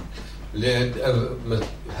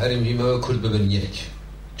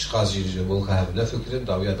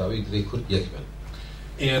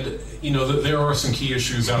 And there are some key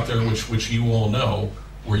issues out there which you all know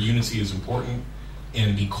where unity is important, and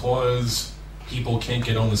because people can't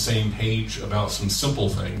get on the same page about some simple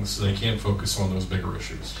things, they can't focus on those bigger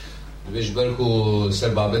issues.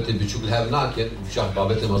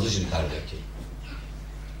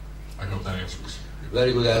 I hope that answers.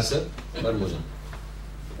 Very good answer.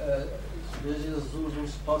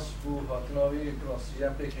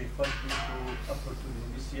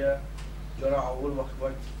 جرا اول وقت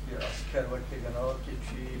که اسکر وقت که گناه که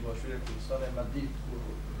چی باشور کردستان مدید و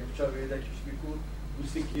نفچار ویده کشتی کود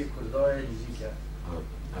دوستی که کردای نزیکه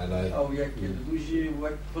او یک دوجی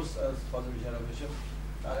وقت پست از فاضل جناب بشم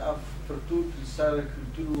اف فرتوت سر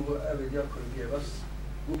کلتور و اویدیا کردیه بس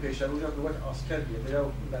او پیش روزا که وقت اسکر بیه بیا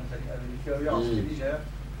منطقه امریکا یا اسکری جه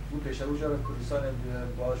او پیش روزا کردستان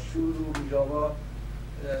باشور و جاوا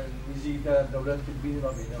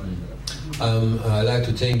I'd like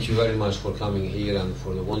to thank you very much for coming here and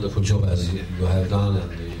for the wonderful job as you have done,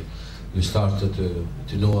 and you started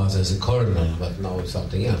to know us as a Kurdo, but now it's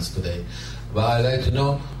something else today. But I'd like to know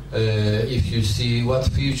if you see what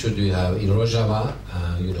future do you have in Rojava,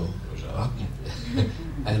 Rojava,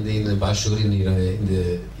 and in Bashur, in the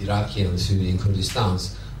Iraqi and Syrian Kurdistans.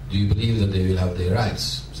 Do you believe that they will have their rights,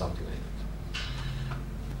 something like that?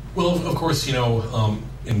 Well, of course,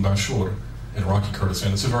 in Bashur, in Iraqi Kurdistan,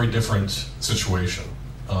 it's a very different situation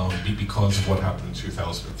because of what happened in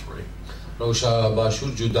 2003.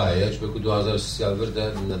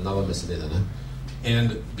 And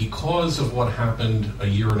because of what happened a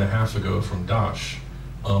year and a half ago from Daesh,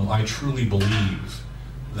 I truly believe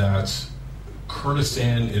that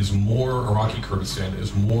Iraqi Kurdistan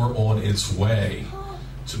is more on its way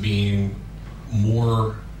to being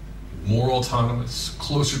more autonomous,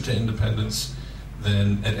 closer to independence than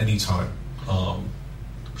at any time. But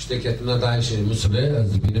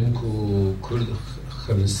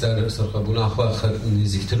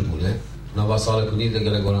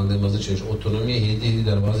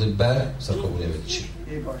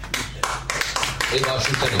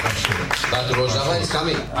Rojava is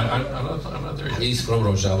coming. I'm not there yet. He's from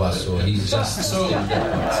Rojava, so he's just...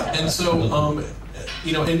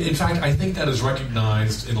 in fact, I think that is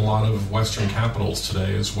recognized in a lot of Western capitals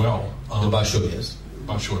today as well. Bashur, yes.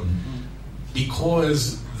 Bashur. Because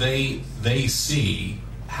they see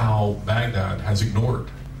how Baghdad has ignored,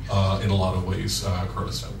 in a lot of ways,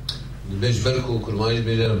 Kurdistan. And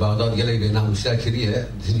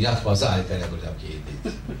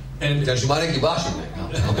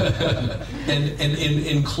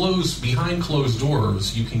behind closed doors,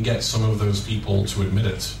 you can get some of those people to admit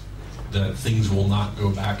it, that things will not go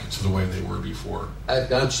back to the way they were before.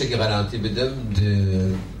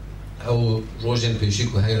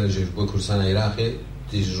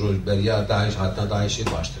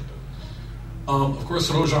 Of course,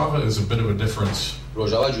 Rojava is a bit of a different,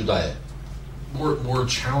 more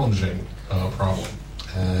challenging problem.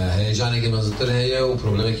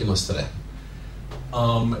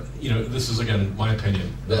 This is again my opinion.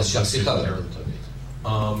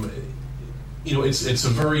 It's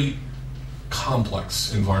a very complex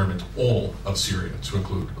environment, all of Syria, to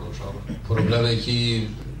include Rojava.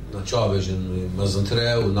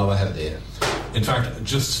 In fact,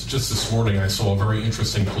 just this morning I saw a very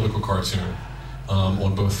interesting political cartoon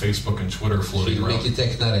on both Facebook and Twitter floating around.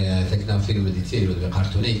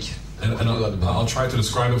 And I'll try to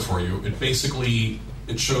describe it for you.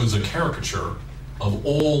 It shows a caricature of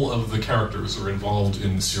all of the characters that are involved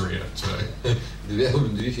in Syria today.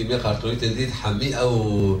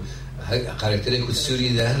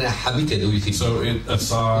 So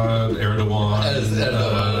Assad, Erdogan,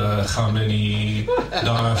 Khamenei,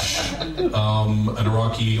 Daesh, an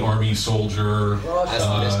Iraqi army soldier,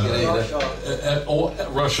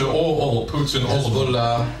 Russia, all Putin, all of them.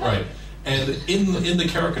 Right. And in the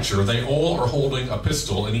caricature, they all are holding a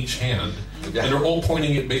pistol in each hand, and they're all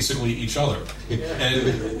pointing at basically each other. And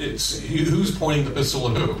it's who's pointing the pistol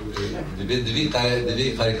at who?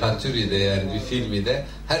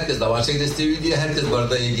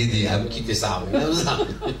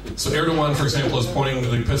 So Erdogan, for example, is pointing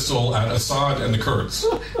the pistol at Assad and the Kurds.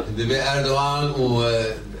 The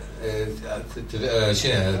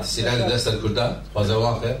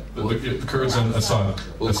Kurds and Assad.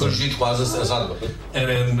 And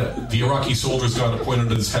then the Iraqi soldiers got it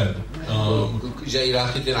pointed at his head. To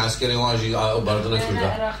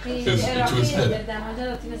his head.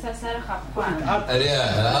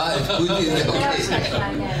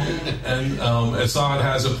 And Assad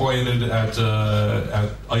has it pointed at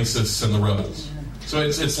ISIS and the rebels. So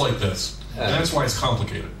it's like this. And that's why it's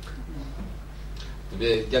complicated.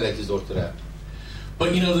 But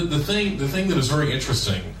the thing that is very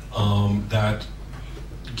interesting, that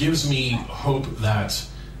gives me hope that,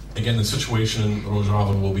 again, the situation in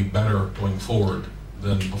Rojava will be better going forward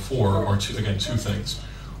than before are two things.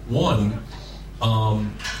 One,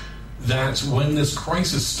 that when this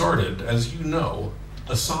crisis started, as you know,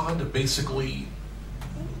 Assad basically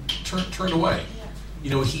turned away.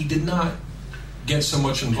 He did not get so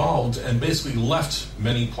much involved and basically left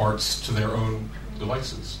many parts to their own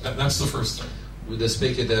devices. That's the first thing. And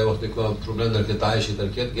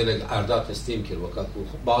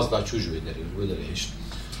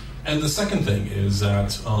the second thing is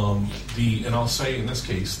that and I'll say in this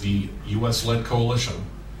case, the U.S.-led coalition,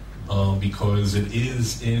 because it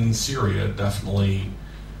is in Syria, definitely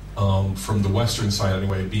from the Western side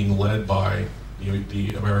anyway, being led by the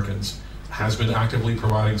Americans, has been actively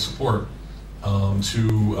providing support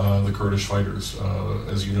to the Kurdish fighters,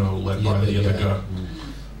 as you know, led by the YPG.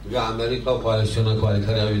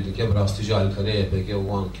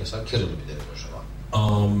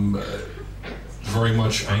 Very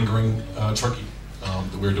much angering Turkey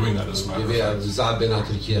that we're doing that, as a matter of fact.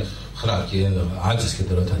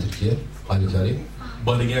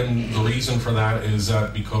 But again, the reason for that is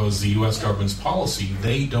that because the U.S. government's policy,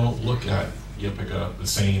 they don't look at YPG the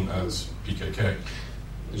same as PKK.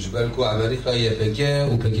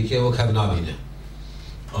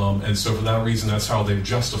 And so for that reason, that's how they've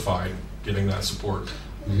justified getting that support.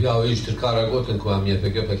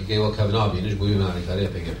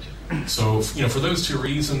 So, for those two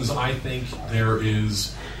reasons, I think there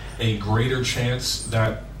is a greater chance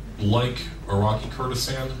that, like Iraqi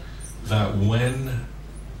Kurdistan, that when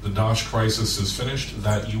the Daesh crisis is finished,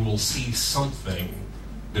 that you will see something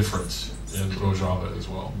different in Rojava as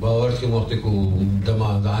well.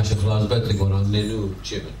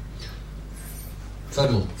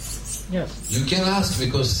 Yes. You can ask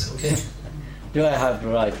because, okay. Do I have the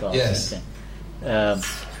right to ask? Yes.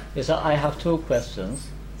 Yes, I have two questions.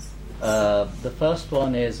 The first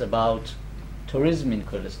one is about tourism in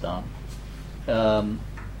Kurdistan.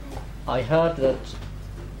 I heard that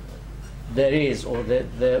there is, or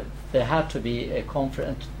there had to be a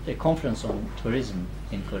conference on tourism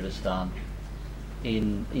in Kurdistan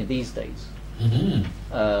in these days. Mm-hmm.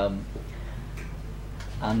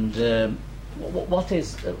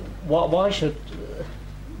 Why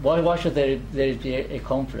should there be a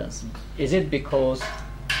conference? Is it because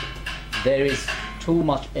there is too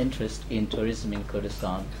much interest in tourism in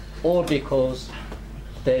Kurdistan, or because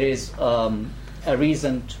there is a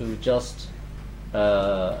reason to just,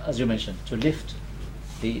 as you mentioned, to lift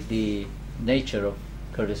the nature of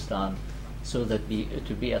Kurdistan so that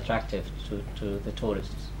to be attractive to the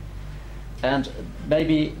tourists? And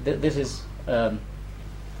maybe this is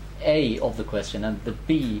A of the question, and the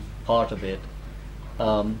B part of it.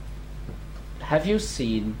 Have you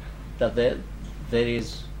seen that there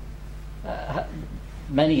is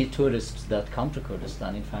many tourists that come to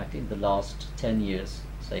Kurdistan, in fact, in the last 10 years,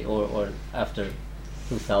 say, or after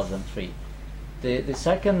 2003? The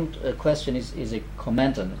second question is a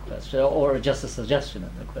comment on the question, or just a suggestion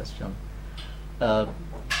on the question.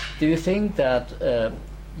 Do you think that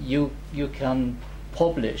you can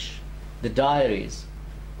publish the diaries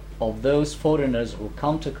of those foreigners who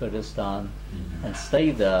come to Kurdistan and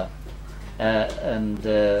stay there, and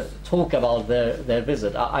talk about their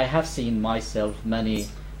visit. I have seen myself many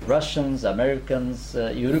Russians, Americans,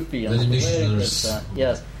 Europeans,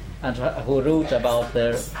 yes, and who wrote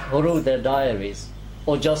their diaries,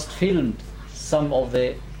 or just filmed some of the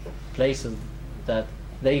places that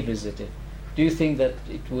they visited. Do you think that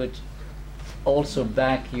it would also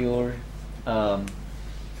back your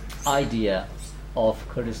idea of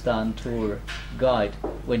Kurdistan tour guide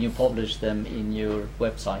when you publish them in your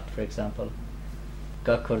website, for example?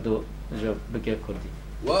 Kurdo Kurdi.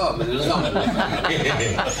 Wow, men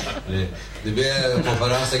det blir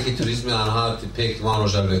konferenser که توریسم آنها پیک ما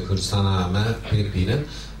راجع به کردستان همه پیک بینن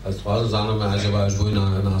از خواهد زنم عجب عجبوی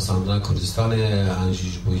ناساندن کردستان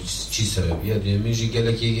انجیج بوی چی سببیه دیمیجی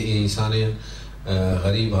گله که انسان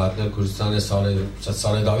غریب هاتن کردستان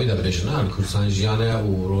سال داوی دبرش نه کردستان جیانه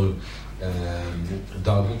و رو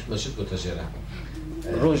داوود مشت بتجره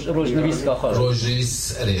روزنویس کاخر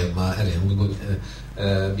روزنویس ما میگم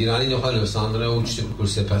بیرانی نخواهی لوساندن و چطور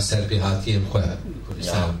کردستان پس سرپی هاتی هم خواهد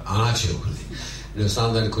کردستان آنها چی کردی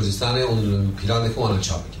لوساندن کردستان اون پیران که آنها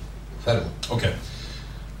چا بگیم فرمون. Okay.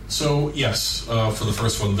 So, yes, for the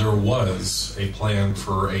first one, there was a plan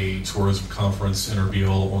for a tourism conference in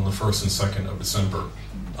Erbil on the 1st and 2nd of December.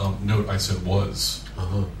 Note, I said was.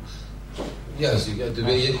 Yes, so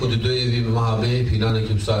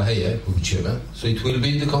it will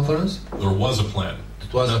be the conference? There was a plan.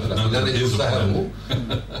 It was a plan. There is a plan.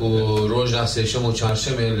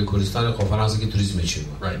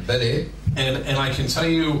 Right. And I can tell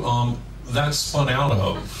you that spun out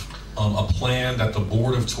of a plan that the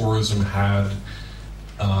Board of Tourism had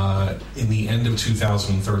in the end of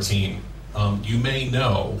 2013. You may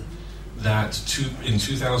know that in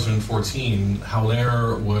 2014,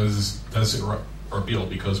 Talare was Erbil,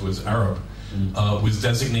 because it was Arab, was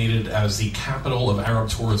designated as the capital of Arab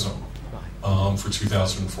tourism for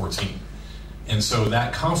 2014. And so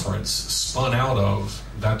that conference spun out of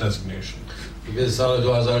that designation. سال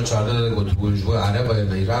 2014 قلت بوجود عرب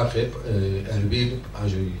العراق اربيل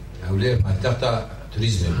حوالي پایتخت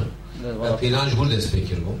توریسم پیلان جور دست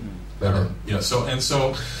فکر Yeah, so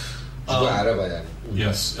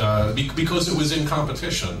yes, because it was in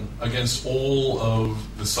competition against all of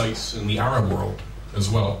the sites in the Arab world as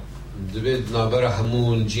well. دبید نابر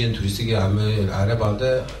همون جین توریستی همه عرب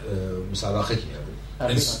آده مسابقه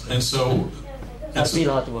and so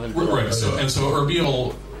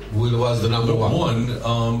Erbil was the number one.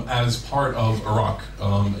 As part of Iraq,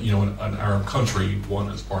 an Arab country, one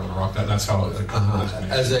as part of Iraq. That's how it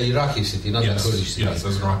as an Iraqi city, not a Kurdish city. Yes,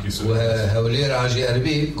 as an Iraqi city. وهولي راجي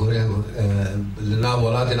أربيل لنا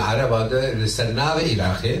ولاد العرب هذا لسناب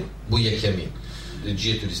العراقي بويا كمين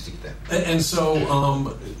الجية توريستيك ده. And so,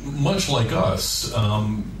 much like us,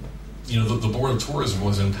 the Board of Tourism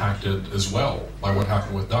was impacted as well by what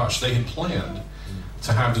happened with Daesh. They had planned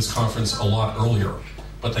to have this conference a lot earlier,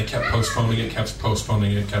 but they kept postponing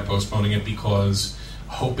it because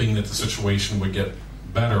hoping that the situation would get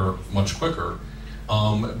better much quicker.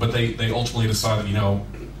 But they ultimately decided,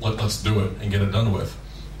 let's do it and get it done with.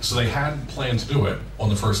 So they had planned to do it on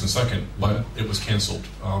the 1st and 2nd, but it was canceled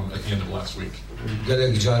at the end of last week.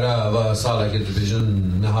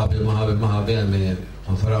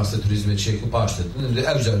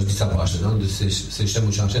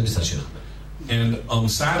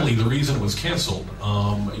 And sadly, the reason it was canceled,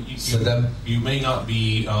 you may not be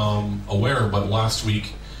aware, but last week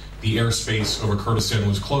the airspace over Kurdistan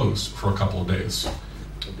was closed for a couple of days.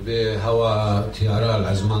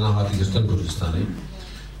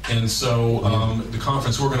 And so the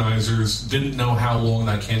conference organizers didn't know how long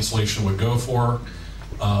that cancellation would go for.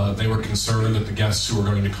 They were concerned that the guests who were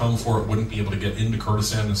going to come for it wouldn't be able to get into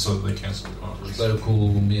Kurdistan, and so they canceled the conference.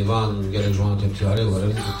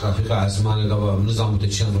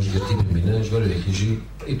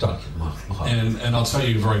 And I'll tell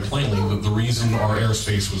you very plainly that the reason our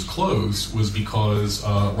airspace was closed was because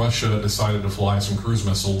Russia decided to fly some cruise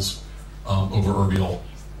missiles over Erbil.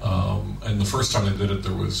 And the first time they did it,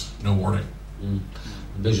 there was no warning.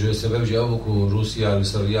 بجوه سبب جاوبك روسيا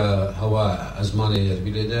لسوريا هوا أزمان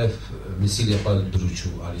يربي ده مسيل يقال بروچو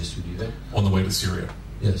على سوريا. On the way to Syria.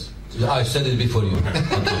 Yes, I said it before you.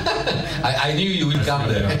 I knew you would come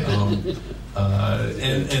there.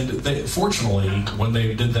 And they, fortunately, when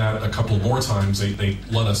they did that a couple more times, they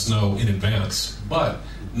let us know in advance. But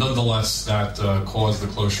nonetheless, that caused the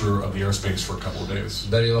closure of the airspace for a couple of days.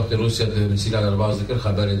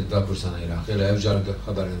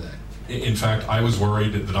 In fact, I was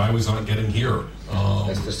worried that I was not getting here.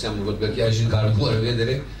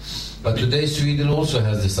 But today Sweden also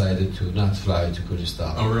has decided to not fly to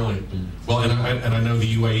Kurdistan. Oh, really? Well, and I know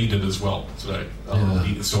the UAE did as well today.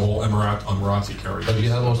 So all Emirati carriers. But you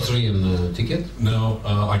have Austrian ticket? No,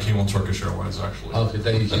 I came on Turkish Airlines actually. Okay,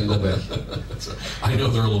 then you can go back. I know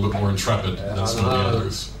they're a little bit more intrepid than some of the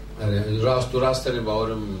others.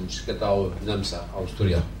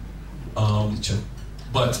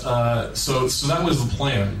 But so that was the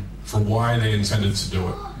plan for why they intended to do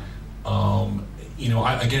it.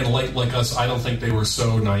 Again, like us, I don't think they were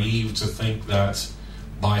so naive to think that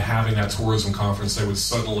by having that tourism conference, they would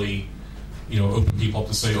suddenly, open people up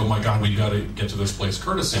to say, "Oh my God, we got to get to this place,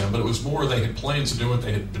 Kurdistan." But it was more they had planned to do it.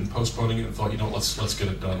 They had been postponing it and thought, let's get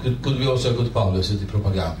it done. It could be also good publicity,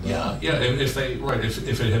 propaganda. Yeah.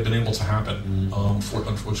 If it had been able to happen,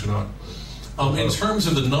 unfortunately not. In terms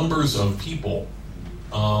of the numbers of people,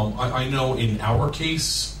 I know in our case.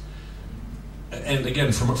 And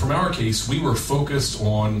again, from our case, we were focused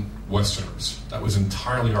on Westerners. That was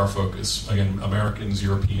entirely our focus. Again, Americans,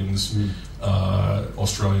 Europeans,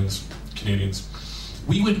 Australians, Canadians.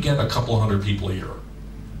 We would get a couple of hundred people a year,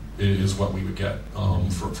 is what we would get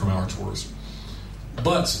from our tours.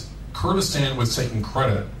 But Kurdistan was taking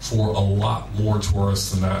credit for a lot more tourists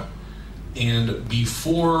than that. And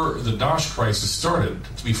before the Daesh crisis started,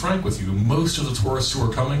 to be frank with you, most of the tourists who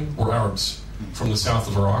were coming were Arabs from the south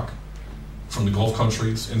of Iraq, from the Gulf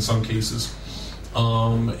countries in some cases,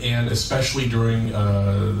 and especially during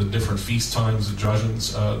the different feast times, the Judgments,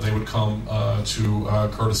 they would come to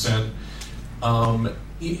Kurdistan.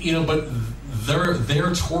 But their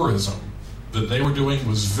tourism that they were doing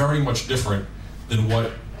was very much different than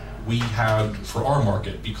what we had for our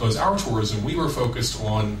market, because our tourism, we were focused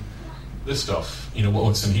on this stuff,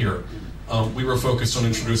 what's in here. We were focused on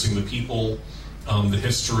introducing the people, the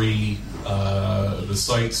history, the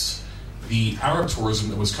sites. The Arab tourism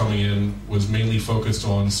that was coming in was mainly focused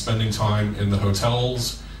on spending time in the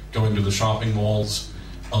hotels, going to the shopping malls,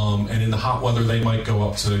 and in the hot weather they might go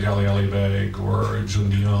up to Gali Beg or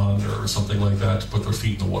Jundian or something like that to put their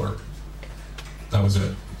feet in the water. That was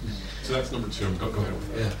it. So that's number two. Go ahead.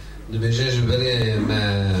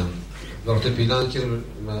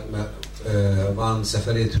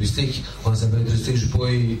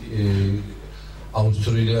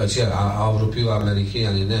 Avrupi و امریکی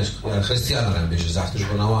یعنی نه خریستیان هم بیش زحمتش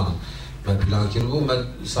بنوان من پلان کردم من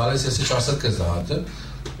سال 400 کز دهاته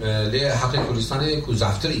لی حقی کردستانی کو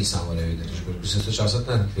زفتر انسان ولی بیدرش 400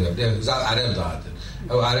 نه لی زاد عرب دهاته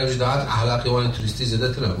او عرب دهات اخلاقی وان توریستی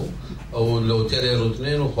زده تنبو او لوتر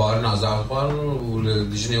روتنین و خوار نازار خوار و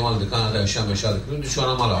دیجنی وان دکان دا شام شاد کردن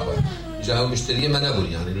شونا مالابه جا مشتری من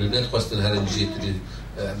نبود یعنی نه خواستن هر میجی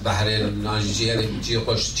بحرین ناجی یعنی جی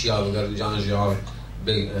خوش چیا بگر جان جار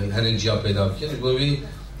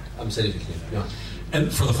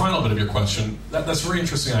And for the final bit of your question, that's a very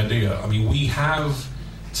interesting idea. I mean, we have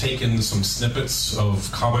taken some snippets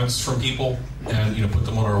of comments from people and put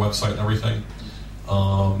them on our website and everything.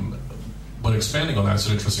 But expanding on that's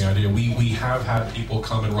an interesting idea. We have had people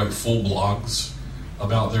come and write full blogs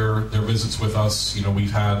about their visits with us.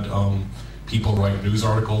 We've had people write news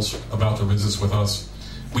articles about their visits with us.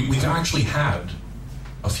 We've actually had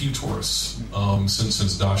a few tourists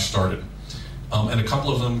since Daesh started. And a couple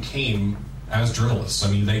of them came as journalists. I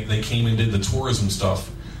mean, they came and did the tourism stuff,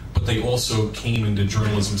 but they also came and did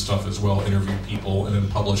journalism stuff as well, interviewed people, and then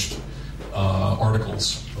published articles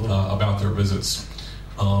about their visits.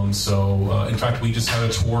 In fact, we just had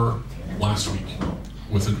a tour last week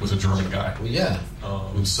with a German guy. Yeah.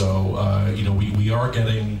 We are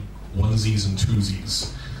getting onesies and twosies,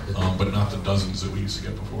 but not the dozens that we used to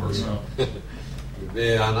get before. So.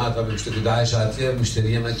 به آنها تا بیشتر داعش هاتیه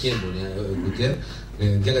مشتری ما کیم بودی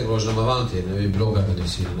گویی گله روزنامه وانتی نوی بلوگ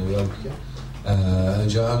بنویسید نوی آمریکا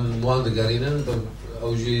جا موند گرینن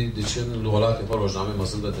اوجی دیشن لولات پر روزنامه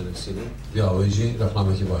مثلا بنویسید بیا اوجی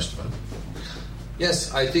رقمه کی باشد.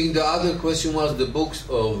 Yes, I think the other question was the books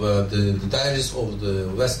of the diaries of the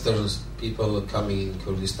Western people coming in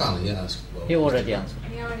Kurdistan. He asked. He already answered.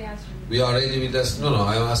 We are ready with this. No,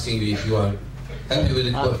 I am asking you if you are happy with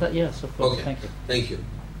it. Yes, of course. Okay. Thank you.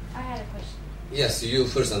 I had a question. Yes, you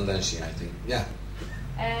first and then she, I think. Yeah.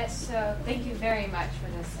 So thank you very much for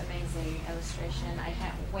this amazing illustration. I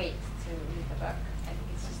can't wait to read the book. I think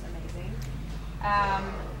it's just amazing.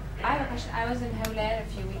 I have a question. I was in Hewlett a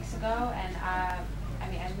few weeks ago, and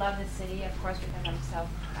I love the city, of course, because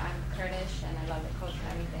I'm Kurdish and I love the culture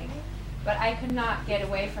and everything. But I could not get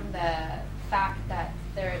away from the fact that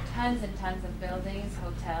there are tons and tons of buildings,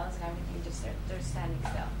 hotels, and everything just they're standing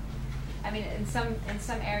still. I mean, in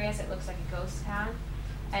some areas it looks like a ghost town,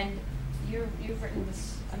 and you've written this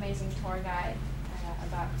amazing tour guide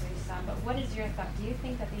about Kurdistan, but what is your thought? Do you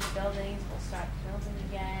think that these buildings will start building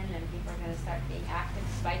again and people are going to start being active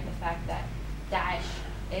despite the fact that Daesh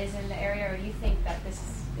is in the area, or do you think that this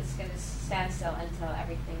is going to stand still until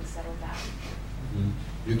everything's settled down?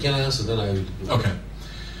 You can answer, then I will. Okay.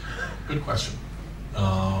 Good question.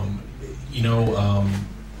 I'll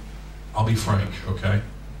be frank, okay?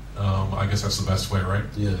 I guess that's the best way, right?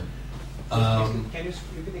 Yeah. Can you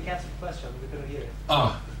repeat the question? We couldn't hear it.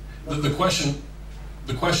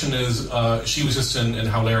 The question is, she was just in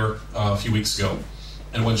Talare a few weeks ago,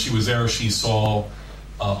 and when she was there, she saw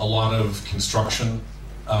a lot of construction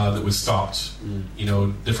that was stopped.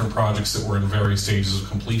 Different projects that were in various stages of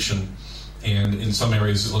completion, and in some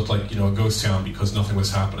areas it looked like a ghost town because nothing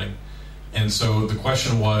was happening. And so the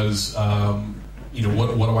question was,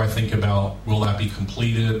 what do I think about? Will that be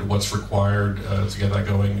completed? What's required to get that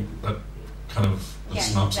going? That kind of the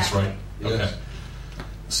synopsis, exactly. Right? Yes. Okay.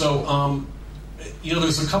 So,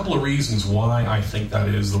 there's a couple of reasons why I think that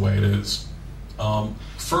is the way it is.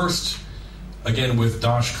 First, again, with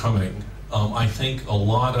Daesh coming, I think a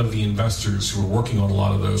lot of the investors who were working on a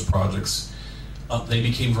lot of those projects, they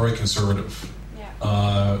became very conservative.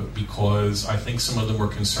 Yeah. Because I think some of them were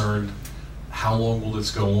concerned, how long will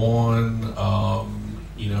this go on?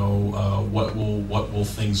 What will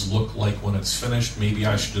things look like when it's finished? Maybe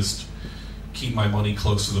I should just keep my money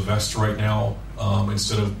close to the vest right now,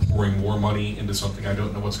 instead of pouring more money into something I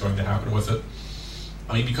don't know what's going to happen with it.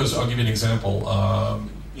 I mean, because I'll give you an example.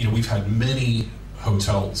 We've had many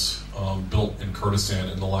hotels built in Kurdistan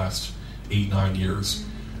in the last 8-9 years.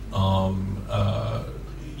 From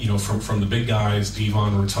the big guys,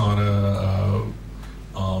 Divan, Rotana,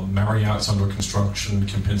 Marriott's under construction,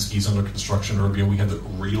 Kempinski's under construction. We had the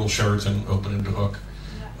real Sheraton open in Duhok,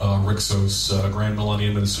 Rixos, Grand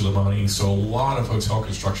Millennium, and Suleimani. So a lot of hotel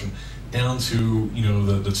construction, down to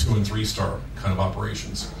the 2 and 3 star kind of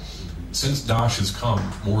operations. Since Daesh has come,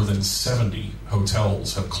 more than 70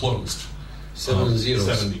 hotels have closed. 70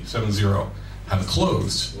 have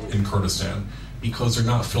closed in Kurdistan because they're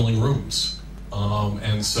not filling rooms.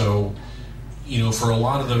 And so, for a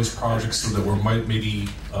lot of those projects that were maybe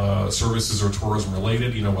services or tourism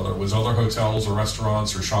related, whether it was other hotels or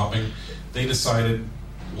restaurants or shopping, they decided,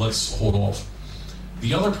 let's hold off.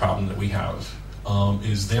 The other problem that we have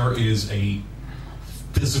is there is a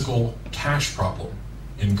physical cash problem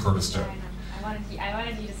in Kurdistan. I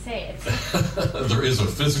wanted you to say it. There is a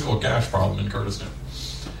physical cash problem in Kurdistan.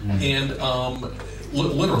 And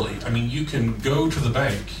literally, I mean, you can go to the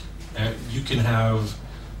bank and you can have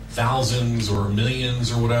thousands or millions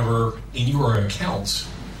or whatever in your account,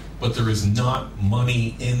 but there is not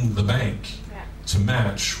money in the bank to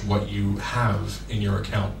match what you have in your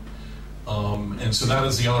account. And so that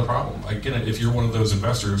is the other problem. Again, if you're one of those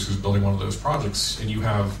investors who's building one of those projects and you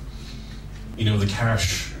have, the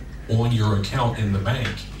cash on your account in the bank,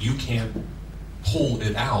 you can't pull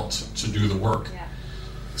it out to do the work. Yeah.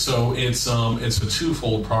 So it's a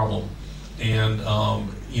twofold problem. And,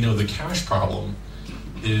 the cash problem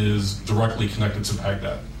is directly connected to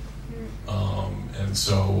Baghdad. And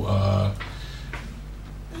so,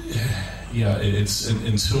 it's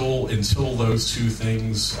until those two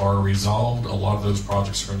things are resolved, a lot of those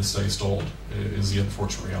projects are going to stay stalled, is the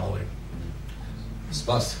unfortunate reality.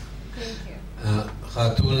 Spas. Thank you.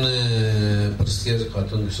 خاتون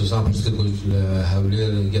سوزان پرسکر بود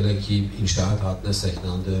هولیر گلکی انشاءات هاتنا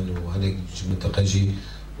سکناندن و هنگ منطقه جی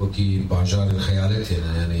وکی باجار خیالات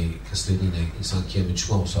يعني كسلين إنسان كي من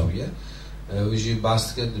شما وصابية ويجي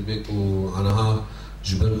باست كد بيكو أناها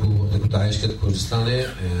جبركو دكتور عايش كد كردستاني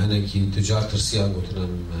أنا كي تجار ترسيا قلتنا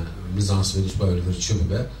ميزان سويدوس باول فرتشو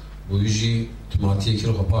ببه ويجي تماتيه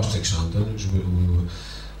كيلو خباش تكشاندن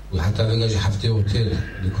وحتى بقى حفتي هوتيل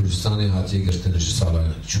لكردستاني هاتي قرتنا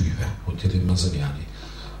جسالة شوية هوتيل مزن يعني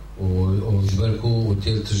وجبركو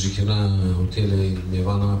هوتيل ترجكنا هوتيل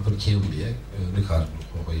ميوانا بركيم بيه نكار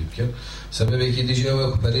خويب كر سبب كي ديجي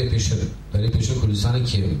او بري بيشر كردستان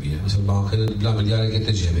كيم بيه مثلا باقي بلا مليار كي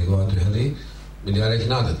تجي بيقوا هذي مليار كي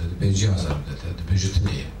نادت بيجي هزار ده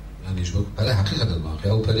بيجتنيه يعني جبرك بري حقيقة باقي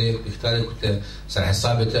او بري اختار كنت سر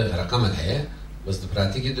حسابته رقم الحياة بس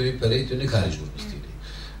براتيكي دوي بري تو نكار جبر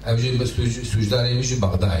أوجي بس سوجداري مش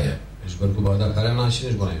بغداد جبركو بغداد بري ناشي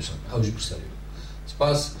جبرنا يوصل أوجي برسالي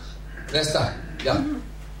سباس Nesta, yeah.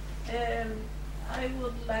 I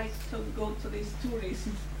would like to go to this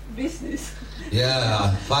tourism business.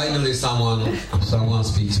 Yeah, finally someone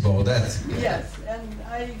speaks about that. Yes, and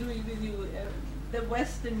I agree with you. The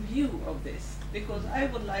Western view of this, because I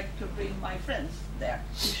would like to bring my friends there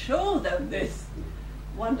to show them this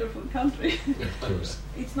wonderful country. Of course.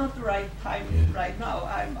 It's not the right time right now.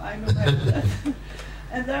 I'm aware of that.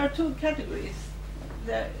 And there are two categories.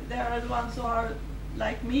 there are the ones who are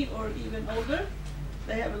like me or even older.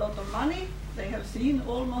 They have a lot of money. They have seen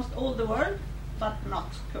almost all the world, but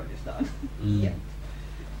not Kurdistan yet.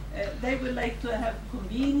 They would like to have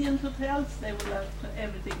convenient hotels. They would like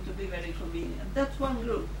everything to be very convenient. That's one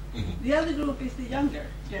group. The other group is the younger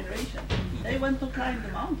generation. They want to climb the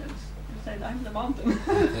mountains. You said, I'm the mountain.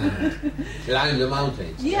 Climb the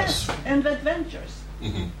mountains. Yes, and adventures.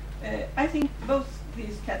 I think both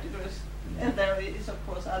these categories, and there is of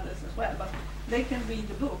course others as well, but they can read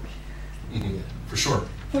the book. For sure.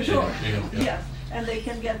 For sure. Yeah. Yes, and they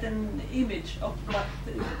can get an image of what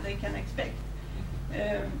they can expect.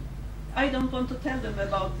 I don't want to tell them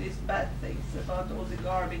about these bad things, about all the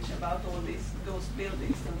garbage, about all these ghost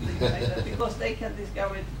buildings and things like that, because they can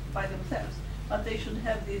discover it by themselves. But they should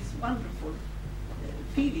have this wonderful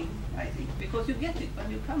feeling, I think, because you get it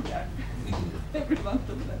when you come there. Everyone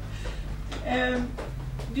does that.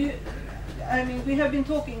 I mean, we have been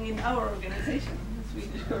talking in our organization, the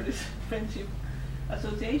Swedish Kurdish Friendship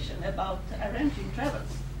Association, about arranging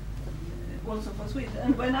travels. Also for Sweden.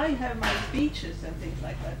 And when I have my speeches and things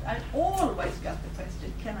like that, I always got the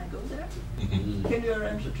question, can I go there? Can you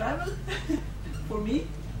arrange a travel for me,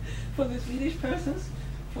 for the Swedish persons,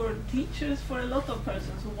 for teachers, for a lot of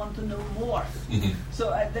persons who want to know more? So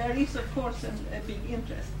there is, of course, a big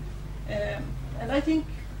interest. And I think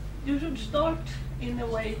you should start in a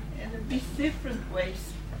way, in a bit different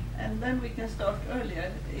ways, and then we can start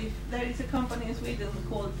earlier. If there is a company in Sweden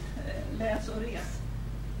called Läs och Res,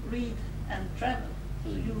 read and travel.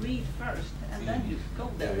 So you read first, and then you go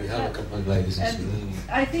there. We have a company like this. And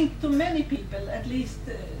I think to many people, at least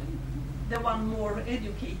the one more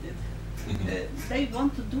educated, they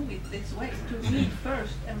want to do it this way, to read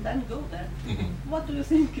first and then go there. What do you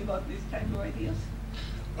think about these kind of ideas?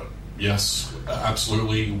 Yes,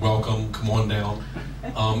 absolutely. Welcome. Come on down.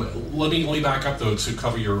 Let me back up though to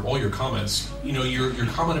cover all your comments. You know, your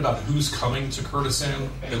comment about who's coming to Kurdistan,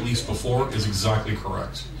 at least before, is exactly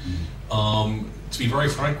correct. To be very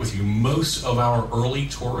frank with you, most of our early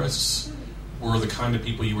tourists were the kind of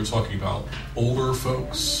people you were talking about: older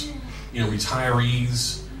folks,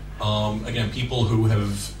 retirees. Again, people who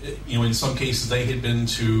have, in some cases they had been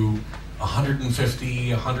to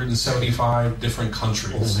 150, 175 different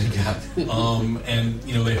countries. Oh my God. And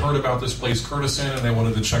they heard about this place, Kurdistan, and they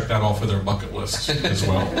wanted to check that off of their bucket list as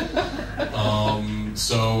well.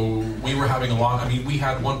 So we were having a lot. I mean, we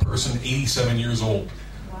had one person, 87 years old,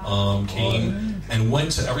 came and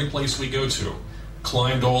went to every place we go to,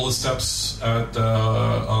 climbed all the steps at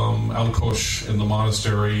Al-Kosh in the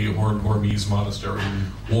monastery, Hormiz monastery,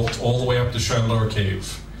 walked all the way up to Shandlar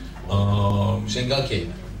Cave. Shangal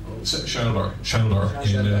Cave. Shandlar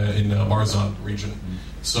in Barzan region.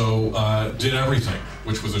 So did everything,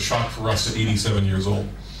 which was a shock for us at 87 years old.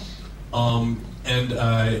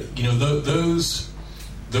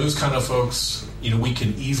 Those kind of folks, we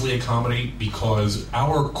can easily accommodate, because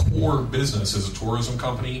our core business as a tourism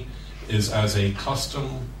company is as a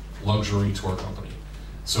custom luxury tour company.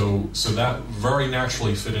 So that very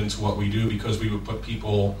naturally fit into what we do, because we would put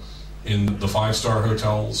people in the 5-star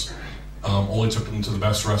hotels, only took them to the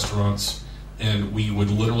best restaurants, and we would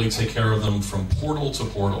literally take care of them from portal to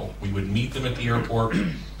portal. We would meet them at the airport,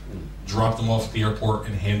 drop them off at the airport,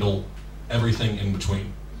 and handle everything in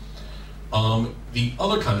between. The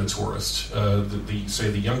other kind of tourist,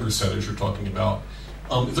 the younger set, as you're talking about,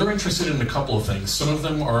 they're interested in a couple of things. Some of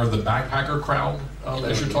them are the backpacker crowd,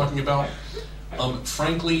 as you're talking about.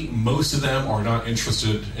 Frankly, most of them are not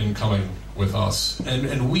interested in coming with us. And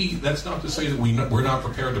that's not to say that we're not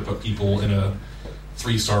prepared to put people in a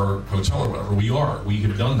 3-star hotel or whatever. We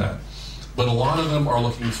have done that. But a lot of them are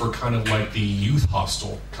looking for kind of like the youth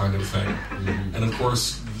hostel kind of thing. And of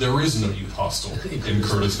course, there is no youth hostel in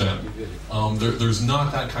Kurdistan. There's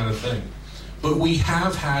not that kind of thing. But we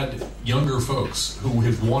have had younger folks who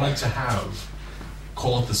have wanted to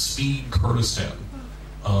call it the Speed Kurdistan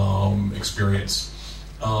experience.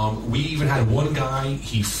 We even had one guy,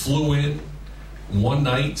 he flew in one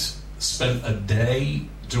night, spent a day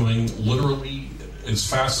doing literally as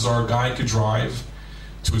fast as our guy could drive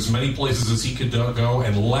to as many places as he could go,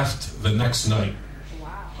 and left the next night.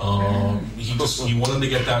 Wow. He wanted to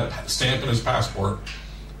get that stamp in his passport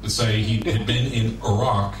to say he had been in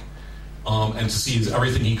Iraq, and to see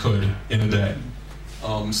everything he could in a day.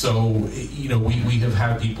 So we have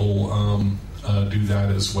had people do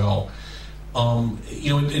that as well.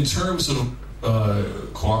 In terms of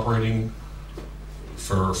cooperating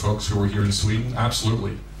for folks who are here in Sweden,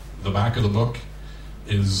 absolutely. The back of the book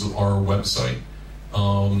is our website.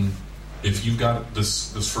 If you've got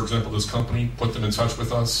this, for example, this company, put them in touch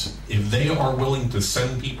with us. If they are willing to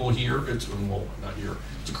send people here, not here,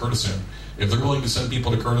 to Kurdistan. If they're willing to send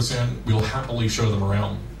people to Kurdistan, we'll happily show them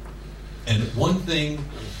around. And one thing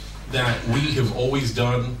that we have always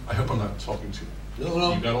done, I hope I'm not talking too.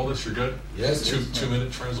 No. You got all this? You're good? Yes.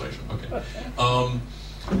 Two-minute translation. Okay.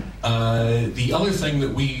 The other thing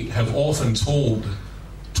that we have often told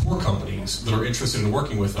tour companies that are interested in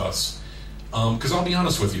working with us, because I'll be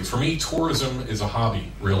honest with you, for me, tourism is a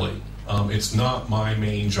hobby, really. It's not my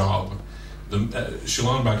main job.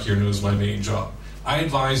 Shilan back here knows my main job. I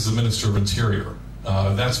advise the Minister of Interior.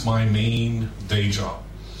 That's my main day job.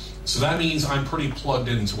 So that means I'm pretty plugged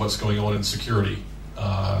into what's going on in security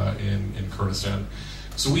in Kurdistan.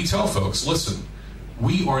 So we tell folks, listen,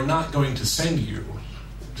 we are not going to send you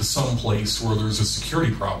to some place where there's a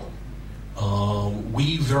security problem.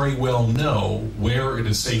 We very well know where it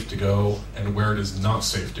is safe to go and where it is not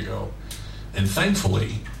safe to go. And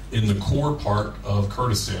thankfully, in the core part of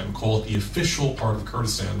Kurdistan, call it the official part of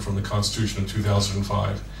Kurdistan from the Constitution of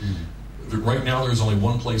 2005, right now there's only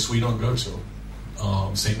one place we don't go to,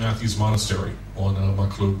 St. Matthew's Monastery on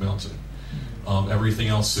Maklub Mountain. Everything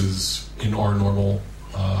else is in our normal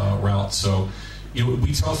route. So,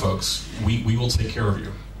 we tell folks, we will take care of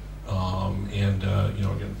you.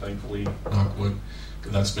 Again, thankfully, knock wood,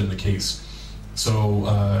 that's been the case. So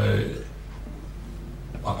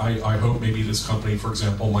I hope maybe this company, for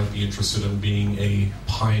example, might be interested in being a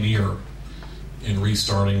pioneer in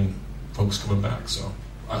restarting folks coming back. So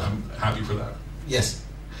I'm happy for that. Yes.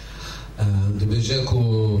 دبیجه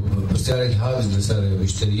کو پرسیاری که هاویز لسر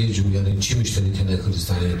مشتریه جو یعنی چی مشتری تنه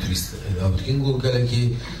کردستانی توریست آبتکین گو کله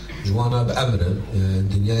کی جوانا بأمر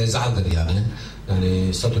دنیا زعدر يعني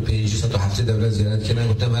 150 دولة زيارات كنا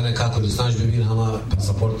قلت أنا ككردستان ببين هما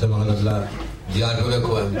باسبورت معنا لا ديار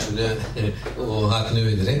بوكو أمشنا وهات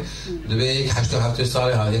نبيدري دبي 87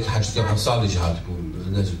 سال هذيك 87 سال جهات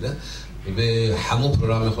بالنسبة دبي حمو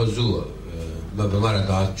برنامج خزوه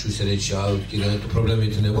بمرضات شو سريتش أو كذا تو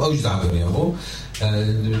برنامج تنو أوج دعوة هو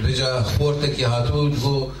بيجا خورتك يهاتو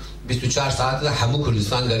دو 24 ساعت همو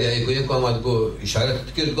کردستان داره یک و ما دو اشاره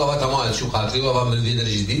تذكر قهوه تمام شو خاطري و من فيدر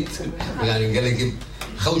جديد يعني قال لك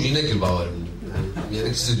خوجي نكل باور يعني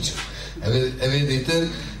كسج ابيديتر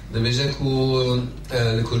دبيجكو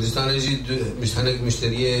الكردستان يجي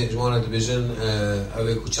مشتريه جوانا دبيجن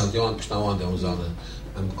او كو شامبيون بشناوان ده وزانه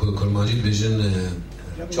ام كل ماجي دبيجن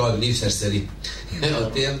شاد ليف سرسري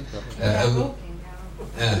اوتيل او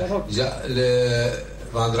جا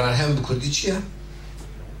واندران هم بكردي چيه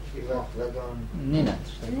نينا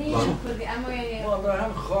كردي اما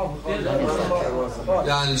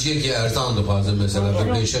يعني شيء كي ارزان دفازم مثلا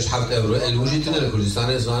بليشش 7 اورو الوجيت لكردستان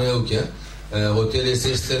اسمانه اوكي هوتيل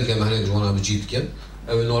سيستر كمان جوانا بجيت كان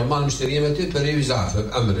نورمال مشتريه متى بري ضعف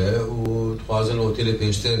امره وتخازن هوتيل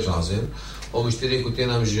بيشتري فرازن ومشتري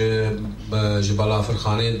كنتنا مش جبال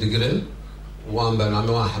فرخانه دقرل وان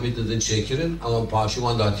برنامه وان حبيت دن شاكرن اما باشي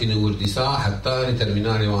وان داتين ورديسا حتى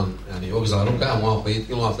ترمينال وان يعني وبزارو كا ما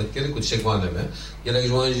خيط ما فكر كنت شيك وان ما يلا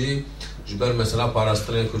جوانجي جبر مثلا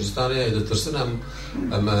باراستان كردستان اذا ترسن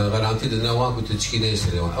ام غرانتي دنا وان كنت تشكيله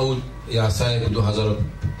سريوان او يا ساي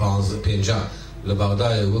 2015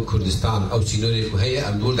 لبغداد وكردستان او سينوري وهي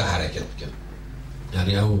ام دول حركه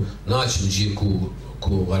يعني او ناتش نجي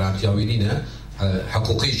كو غرانتي وينينا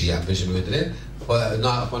حقوقي يعني باش نودري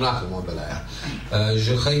وناخذ مو بلايا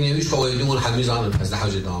خليني مش فويدون حميزان بس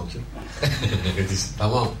حاجه داوكي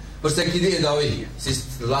تمام بس اكيد اداوي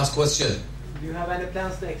the last question do you have any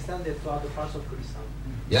plans to extend it to other parts of Kurdistan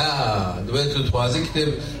دويت توازي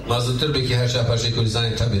كتب ما زلتر بكي هر شيء بارشي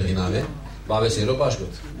كردستان تبي غناوي بابا سيرو باش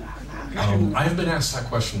قلت I've been asked that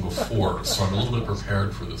question before, so I'm a little bit prepared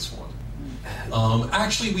for this one.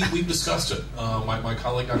 Actually, we've discussed it. My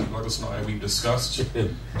colleague Dr. Douglas and I, we've discussed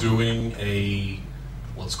doing a,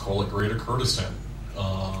 let's call it Greater Kurdistan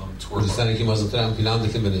tour.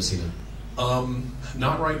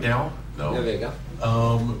 Not right now, no.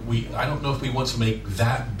 I don't know if we want to make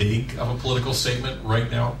that big of a political statement right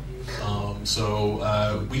now.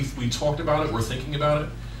 We talked about it, we're thinking about it.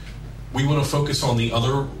 We want to focus on the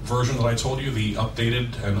other version that I told you, the updated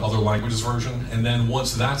and other languages version, and then once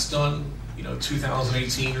that's done,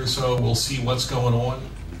 2018 or so, we'll see what's going on.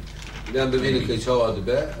 الان ببینید که چه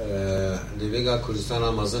وادبه دیگه کردستان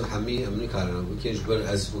آمازن همی امنی کارن و که جبر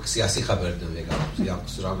از سیاسی خبر دیگه یا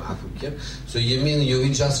قصرام حکم که so you mean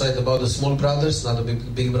you just write about the small brothers, not the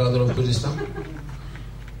big brother of Kurdistan?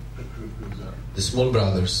 The small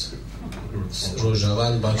brothers.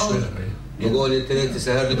 روجوان باشور. يقول التنين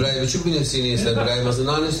تسهر برای بچوک بنویسینی سر برای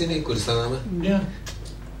مثلا نویسینی کردستان آمه.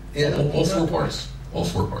 Yeah. All four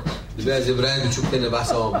parts. The best Ibrahim Chukten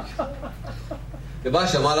Basam.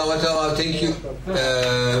 Basha, thank you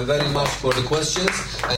very much for the questions.